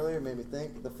thing earlier, it made me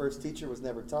think. The first teacher was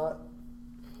never taught.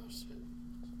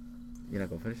 You're not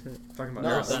gonna finish it? Talking about No,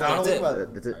 nerds. that's it. about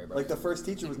it. That's it. Like the first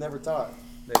teacher was never taught.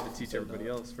 They had to teach everybody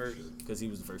else first. Because he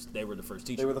was the first. They were the first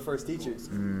teacher. They were the first teachers.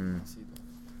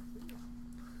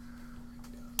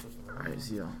 Alright,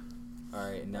 see y'all. All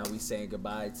right, and now we saying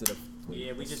goodbye to the.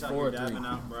 yeah, we just out 4 here 3. dabbing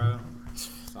out, bro.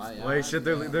 Wait, shit,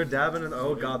 they're dabbing and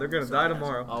oh god, they're gonna die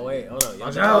tomorrow. Oh wait, hold on.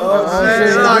 Watch y'all- out! Oh, shit.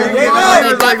 shit. No, you Hey, can't no, do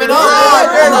you it like dabbing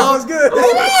that. that was good.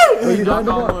 You dying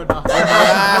tomorrow?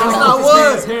 That's not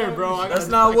wood. Here, bro. That's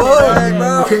not wood. Hey,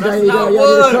 bro. You can't die. You not need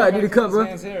wood. a cut. I need a cut, bro.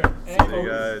 Hands here. Hey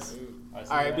guys. All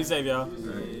right, be safe, y'all.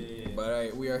 But all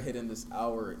right, we are hitting this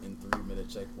hour and 3-minute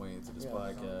checkpoint to this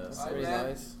podcast. Very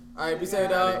nice. All right, be safe,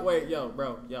 dog. Wait, yo,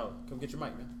 come get your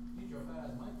mic, man.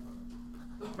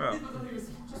 Bro.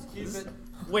 Keep it.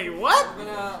 Wait, what? I'm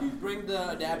gonna bring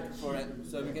the adapter for it,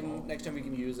 so we can next time we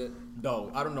can use it. No,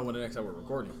 I don't know when the next time we're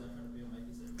recording.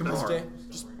 Tomorrow.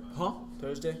 Just, huh?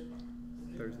 Thursday.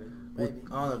 Thursday. I don't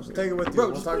know, just take it with you. Bro,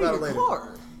 We'll just talk put it about in it your later.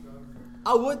 car.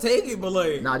 I would take it, but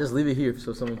like, Nah, just leave it here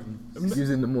so someone can use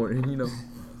it in the morning, you know.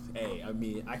 hey, I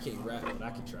mean, I can't rap, but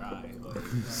I can try. Like,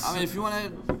 I mean, if you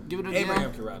wanna give it a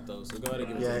Abraham can rap though, so go ahead and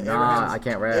give it Yeah, to him. Nah, I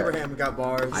can't rap. Abraham got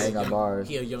bars. I ain't got bars.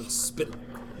 He a young spitter.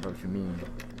 What you mean?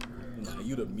 Nah,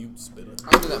 you the mute spitter.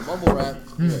 I do that mumble rap.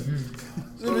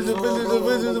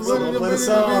 Don't play the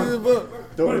song.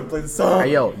 Don't even play the song.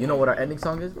 Hey, yo, you know what our ending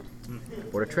song is?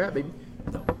 Or the trap, baby.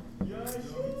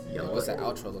 Yo, what's that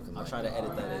outro looking I'll like? try to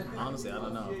edit that in. Honestly, I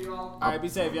don't know. All right, be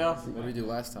safe, y'all. What did we do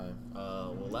last time?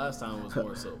 Well, last time was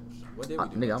more so. What did we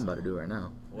do? Nigga, I'm about to do it right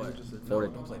now. What? For No, the-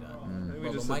 don't play that.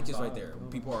 Bro, the mic is right there.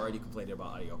 People are already complaining about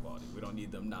audio quality. We don't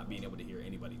need them not being able to hear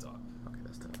anybody talk. Okay,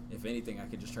 that's tough. If anything, I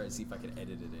could just try to see if I can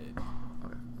edit it in.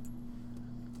 Okay.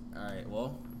 All right,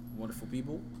 well, wonderful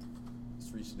people.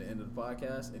 It's reaching the end of the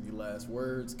podcast. Any last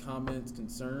words, comments,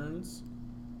 concerns?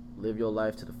 Live your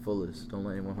life to the fullest. Don't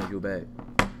let anyone hold you back.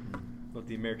 Let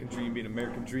the American dream be an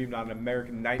American dream, not an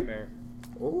American nightmare.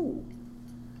 Oh.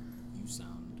 You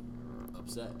sound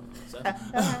upset.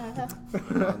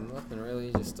 Nothing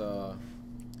really. Just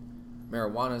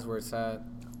Marijuana is where it's at.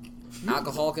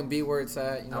 Alcohol can be where it's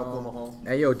at. You know. Alcohol.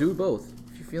 Hey, yo, do both.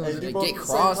 If you feeling Hey, it. do both Get at the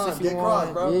same crossed time. if you Get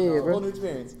want. crossed, bro. Yeah, bro. Whole new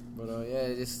experience. But yeah,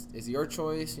 it's your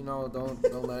choice. You know, don't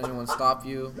let anyone stop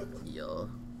you. Yo.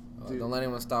 Dude. Don't let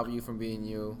anyone stop you from being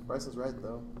you. Bryson's right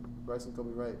though. Bryson could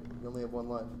be right. You only have one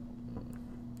life.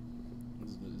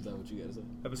 Is that what you gotta say?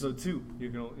 Episode 2,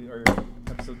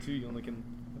 episode 2, you only can.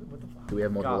 What the fuck? Do we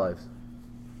have multiple God. lives?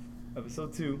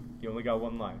 Episode 2, you only got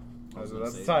one life. I was That's, gonna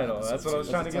that's say the title. episode That's what I was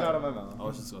two. trying to That's get the out of my title. mouth. I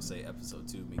was just gonna say episode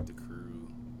 2, meet the crew.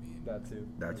 That too.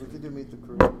 That's We could do meet the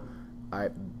crew.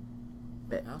 Alright.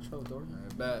 Bet. Outro, Dory.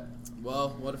 Alright, bet.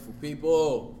 Well, wonderful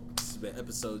people. This has been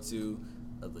episode 2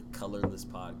 of the Colorless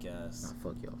podcast. Nah,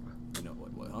 fuck y'all, bro. You know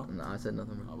what, huh? Nah, I said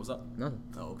nothing, bro. What's up? Nothing.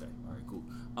 Oh, okay. Alright, cool.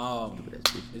 Stupid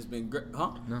ass bitch. It's been great,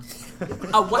 huh? No.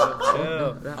 Oh, what?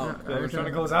 Chill. We're trying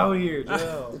to close out here. They're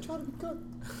Chill. trying to be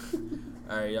good.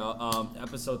 Alright, y'all.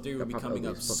 Episode 3 will be That coming probably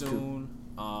up is fuck soon.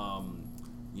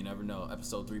 You never know.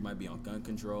 Episode 3 might be on gun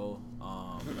control.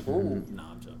 Ooh.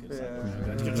 Nah, I'm joking. Yeah.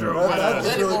 Gun control. That's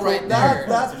Political really right cool. there.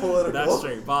 That's political. That's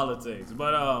straight politics.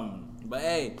 But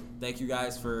hey, thank you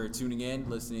guys for tuning in,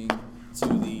 listening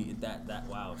to that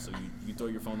wow. So you throw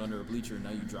your phone under a bleacher and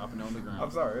now you dropping it on the ground.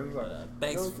 I'm sorry.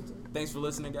 Thanks for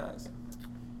listening, guys.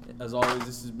 As always,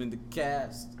 this has been the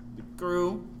cast, the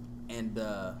crew, and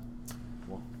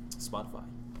well, Spotify.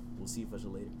 We'll see you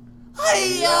later.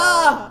 Hiya!